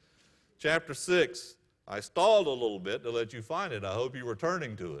Amos. Chapter 6. I stalled a little bit to let you find it. I hope you were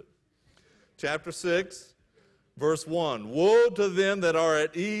turning to it. Chapter 6. Verse 1, woe to them that are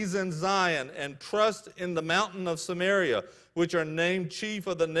at ease in Zion and trust in the mountain of Samaria, which are named chief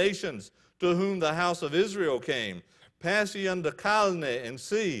of the nations, to whom the house of Israel came. Pass ye unto Calneh and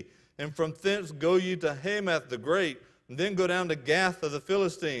see, and from thence go ye to Hamath the great, and then go down to Gath of the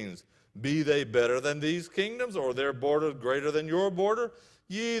Philistines. Be they better than these kingdoms, or their border greater than your border?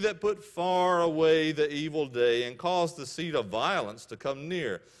 Ye that put far away the evil day, and cause the seat of violence to come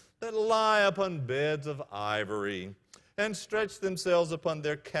near, that lie upon beds of ivory, and stretch themselves upon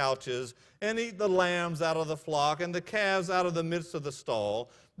their couches, and eat the lambs out of the flock, and the calves out of the midst of the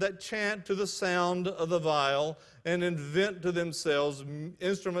stall, that chant to the sound of the viol, and invent to themselves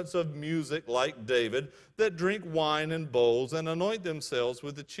instruments of music like David, that drink wine in bowls, and anoint themselves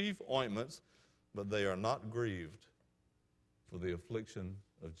with the chief ointments, but they are not grieved for the affliction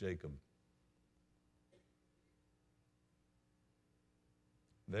of Jacob.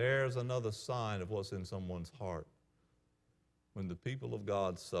 There's another sign of what's in someone's heart. When the people of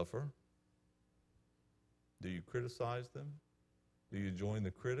God suffer, do you criticize them? Do you join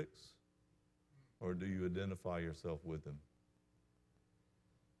the critics? Or do you identify yourself with them?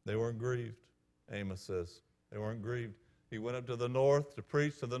 They weren't grieved, Amos says. They weren't grieved. He went up to the north to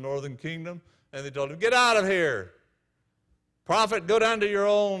preach to the northern kingdom, and they told him, get out of here. Prophet, go down to your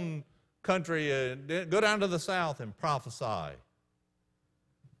own country, go down to the south and prophesy.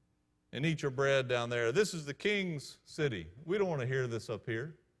 And eat your bread down there. This is the king's city. We don't want to hear this up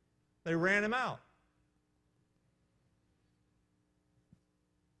here. They ran him out.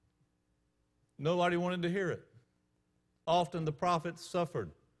 Nobody wanted to hear it. Often the prophets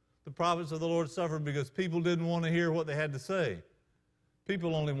suffered. The prophets of the Lord suffered because people didn't want to hear what they had to say.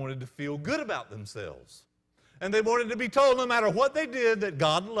 People only wanted to feel good about themselves. And they wanted to be told no matter what they did that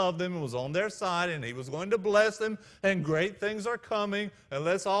God loved them and was on their side and He was going to bless them and great things are coming and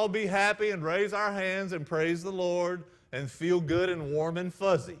let's all be happy and raise our hands and praise the Lord and feel good and warm and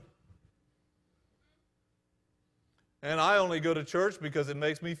fuzzy. And I only go to church because it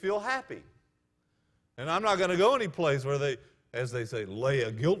makes me feel happy. And I'm not going to go any place where they, as they say, lay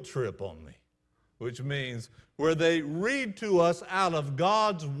a guilt trip on me, which means where they read to us out of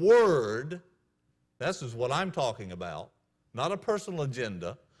God's Word. This is what I'm talking about, not a personal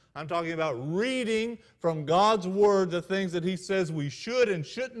agenda. I'm talking about reading from God's Word the things that He says we should and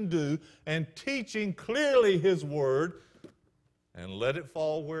shouldn't do and teaching clearly His Word and let it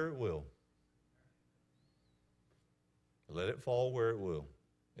fall where it will. Let it fall where it will.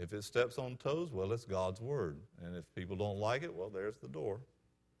 If it steps on toes, well, it's God's Word. And if people don't like it, well, there's the door.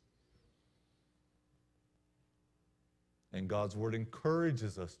 And God's Word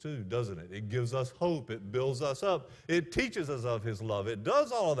encourages us too, doesn't it? It gives us hope. It builds us up. It teaches us of His love. It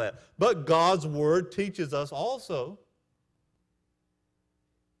does all of that. But God's Word teaches us also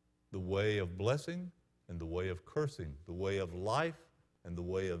the way of blessing and the way of cursing, the way of life and the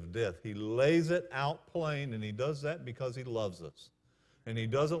way of death. He lays it out plain, and He does that because He loves us. And He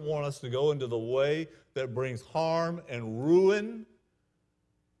doesn't want us to go into the way that brings harm and ruin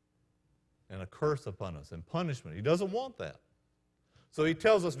and a curse upon us and punishment. He doesn't want that. So He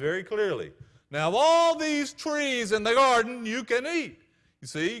tells us very clearly, now of all these trees in the garden you can eat. You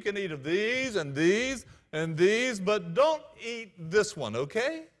see, you can eat of these and these and these, but don't eat this one,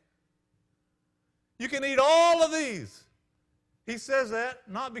 okay? You can eat all of these. He says that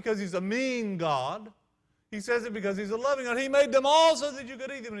not because He's a mean God. He says it because He's a loving God. He made them all so that you could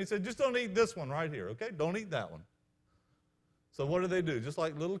eat them. And He said, just don't eat this one right here, okay? Don't eat that one. So what do? Just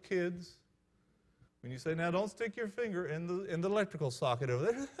like little kids. When you say, now don't stick your finger in the electrical socket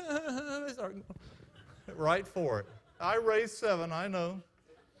over there, they start right for it. I raised 7, I know.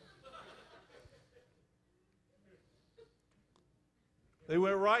 They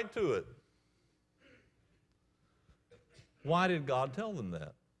went right to it. Why did God tell them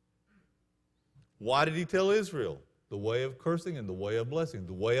that? Why did He tell Israel? the way of cursing and the way of blessing,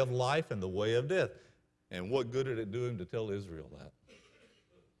 the way of life and the way of death. And what good did it do him to tell Israel that?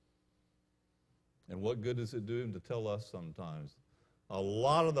 And what good does it do him to tell us sometimes? A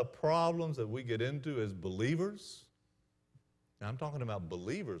lot of the problems that we get into as believers, and I'm talking about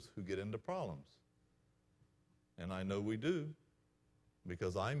believers who get into problems. And I know we do,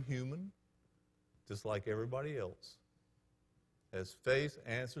 because I'm human, just like everybody else. As face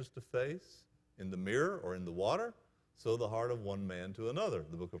answers to face in the mirror or in the water, so the heart of one man to another,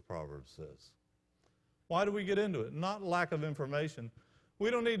 the book of Proverbs says. Why do we get into it? Not lack of information.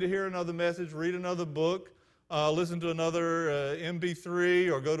 We don't need to hear another message, read another book, listen to another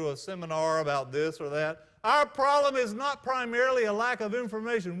MP3, or go to a seminar about this or that. Our problem is not primarily a lack of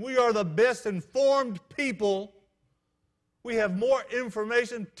information. We are the best informed people. We have more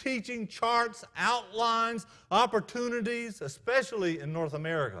information, teaching, charts, outlines, opportunities, especially in North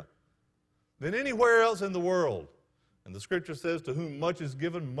America, than anywhere else in the world. And the scripture says, to whom much is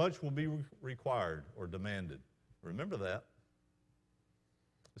given, much will be required or demanded. Remember that.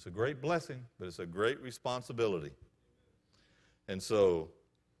 It's a great blessing, but it's a great responsibility. And so,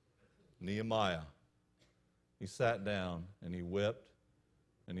 Nehemiah, he sat down and he wept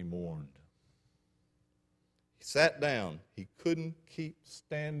and he mourned. He sat down. He couldn't keep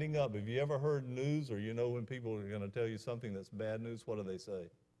standing up. Have you ever heard news, or you know when people are going to tell you something that's bad news, what do they say?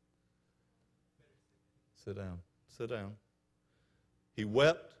 Sit down. Sit down. He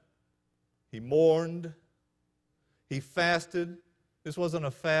wept. He mourned. He fasted. This wasn't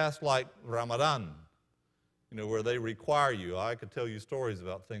a fast like Ramadan, where they require you. I could tell you stories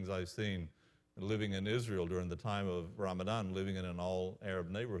about things I've seen living in Israel during the time of Ramadan, living in an all-Arab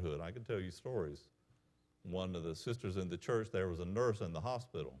neighborhood. I could tell you stories. One of the sisters in the church, there was a nurse in the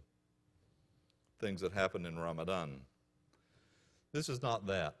hospital. Things that happened in Ramadan. This is not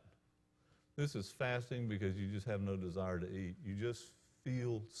that. This is fasting because you just have no desire to eat. You just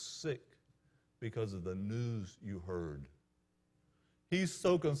feel sick because of the news you heard. He's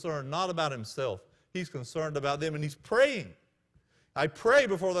so concerned not about himself. He's concerned about them, and he's praying. I pray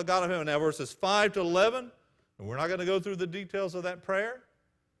before the God of heaven. Now, verses 5 to 11, and we're not going to go through the details of that prayer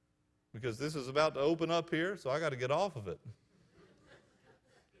because this is about to open up here, so I got to get off of it.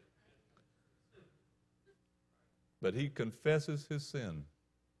 But he confesses his sin.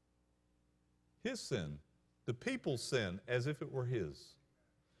 His sin, the people's sin, as if it were his.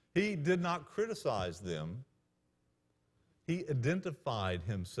 He did not criticize them. He identified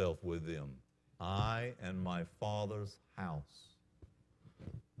himself with them. I and my Father's house.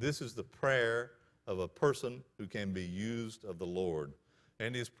 This is the prayer of a person who can be used of the Lord.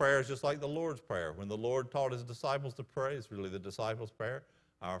 And his prayer is just like the Lord's Prayer. When the Lord taught his disciples to pray, it's really the disciples' prayer.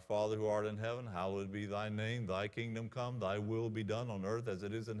 Our Father who art in heaven, hallowed be thy name. Thy kingdom come, thy will be done on earth as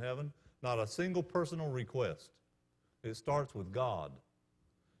it is in heaven. Not a single personal request. It starts with God.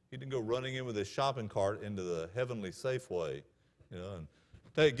 He didn't go running in with his shopping cart into the heavenly Safeway, and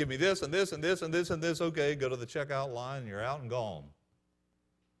hey, give me this and this and this and this and this. Okay, go to the checkout line and you're out and gone.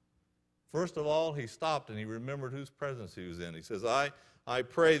 First of all, he stopped and he remembered whose presence he was in. He says, I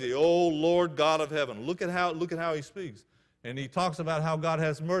pray thee, O Lord God of heaven. Look at how he speaks. And he talks about how God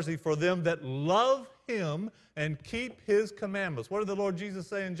has mercy for them that love him and keep his commandments. What did the Lord Jesus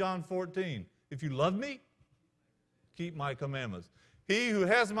say in John 14? If you love me, keep my commandments. He who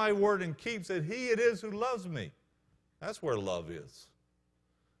has my word and keeps it, he it is who loves me. That's where love is.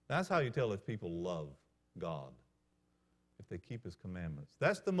 That's how you tell if people love God, if they keep his commandments.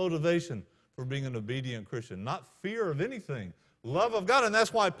 That's the motivation for being an obedient Christian, not fear of anything. Love of God, and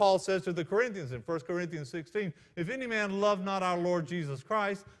that's why Paul says to the Corinthians in 1 Corinthians 16, if any man love not our Lord Jesus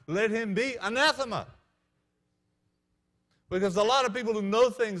Christ, let him be anathema. Because a lot of people who know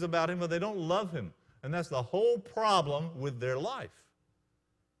things about him, but they don't love him. And that's the whole problem with their life.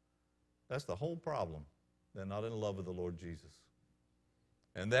 That's the whole problem. They're not in love with the Lord Jesus.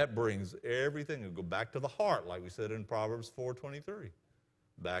 And that brings everything, it'll go back to the heart, like we said in Proverbs 4:23.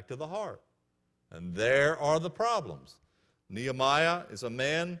 Back to the heart. And there are the problems. Nehemiah is a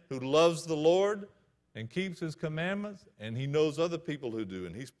man who loves the Lord and keeps his commandments, and he knows other people who do,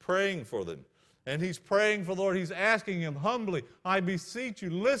 and he's praying for them. And he's praying for the Lord. He's asking him humbly, I beseech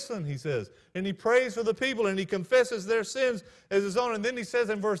you, listen, he says. And he prays for the people, and he confesses their sins as his own. And then he says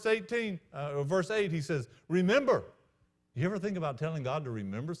in verse 8, he says, remember. You ever think about telling God to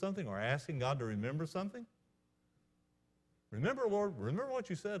remember something or asking God to remember something? Remember, Lord, remember what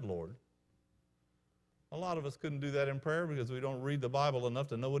you said, Lord. A lot of us couldn't do that in prayer because we don't read the Bible enough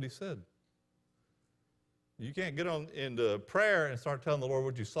to know what he said. You can't get on into prayer and start telling the Lord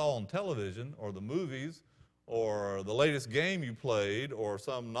what you saw on television or the movies or the latest game you played or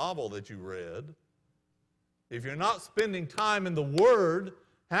some novel that you read. If you're not spending time in the Word,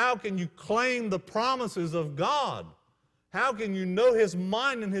 how can you claim the promises of God? How can you know His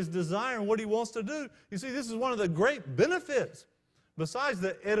mind and His desire and what He wants to do? You see, this is one of the great benefits, besides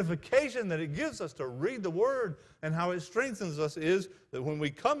the edification that it gives us to read the Word and how it strengthens us, is that when we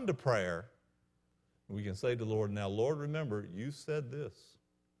come to prayer, we can say to the Lord, now, Lord, remember, you said this.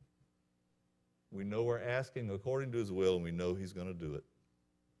 We know we're asking according to His will, and we know He's going to do it.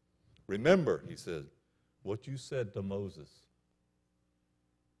 Remember, He says, what you said to Moses.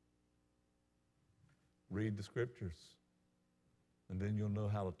 Read the Scriptures, and then you'll know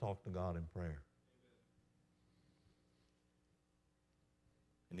how to talk to God in prayer.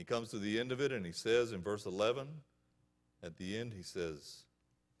 And he comes to the end of it, and he says in verse 11, at the end, he says,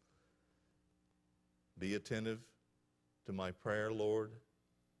 be attentive to my prayer, Lord.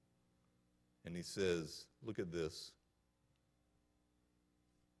 And he says, look at this.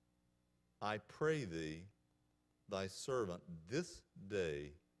 I pray thee, thy servant, this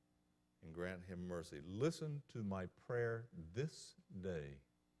day, and grant him mercy. Listen to my prayer this day.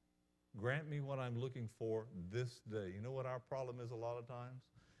 Grant me what I'm looking for this day. You know what our problem is a lot of times?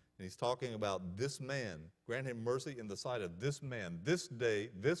 And he's talking about this man. Grant him mercy in the sight of this man. This day,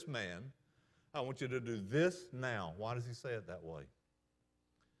 this man. I want you to do this now. Why does he say it that way?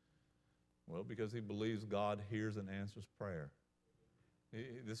 Well, because he believes God hears and answers prayer.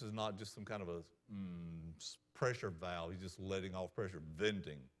 This is not just some kind of a pressure valve. He's just letting off pressure,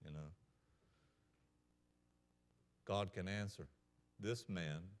 venting, you know. God can answer. This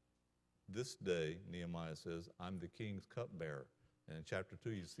man, this day, Nehemiah says, I'm the king's cupbearer. And in chapter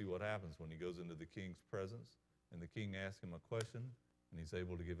 2, you see what happens when he goes into the king's presence, and the king asks him a question, and he's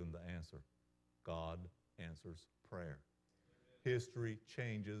able to give him the answer. God answers prayer. History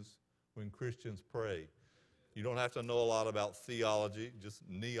changes when Christians pray. You don't have to know a lot about theology, just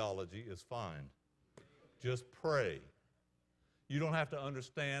neology is fine. Just pray. You don't have to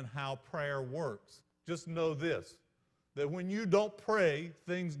understand how prayer works. Just know this, that when you don't pray,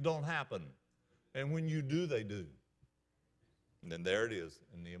 things don't happen. And when you do, they do. And then there it is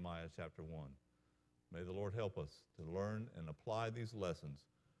in Nehemiah chapter 1. May the Lord help us to learn and apply these lessons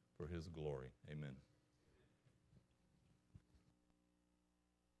for His glory. Amen.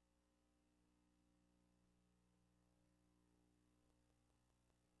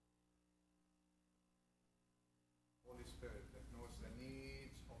 Holy Spirit that knows the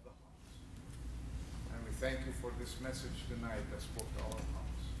needs of the hearts. And we thank you for this message tonight that spoke to our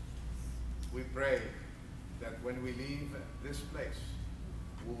hearts. We pray that when we leave this place,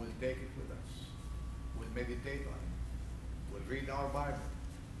 we will take it with us. We'll meditate on it. We'll read our Bible.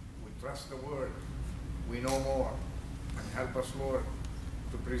 We'll trust the Word. We know more. And help us, Lord,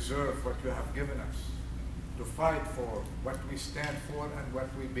 to preserve what you have given us, to fight for what we stand for and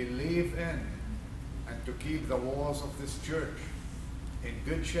what we believe in, and to keep the walls of this church in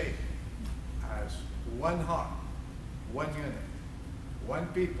good shape as one heart, one unit, one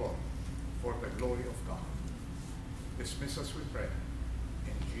people for the glory of God. Dismiss us, we pray.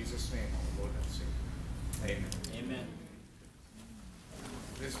 In Jesus' name, our Lord and Savior. Amen. Amen.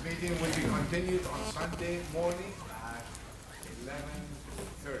 This meeting will be continued on Sunday morning at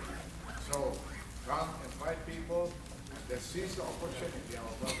 11:30. So come, invite people, and let's seize the opportunity.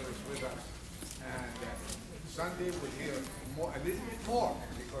 Our brother is with us. And Sunday we'll hear more, a little bit more,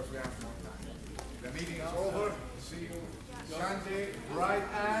 because we have more time. The meeting is over. See you Sunday, bright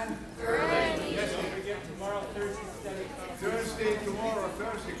and early. Yes, Tomorrow, Thursday,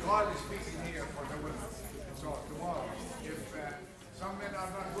 God is speaking here for the women. So tomorrow, if some men are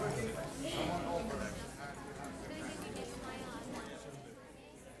not working,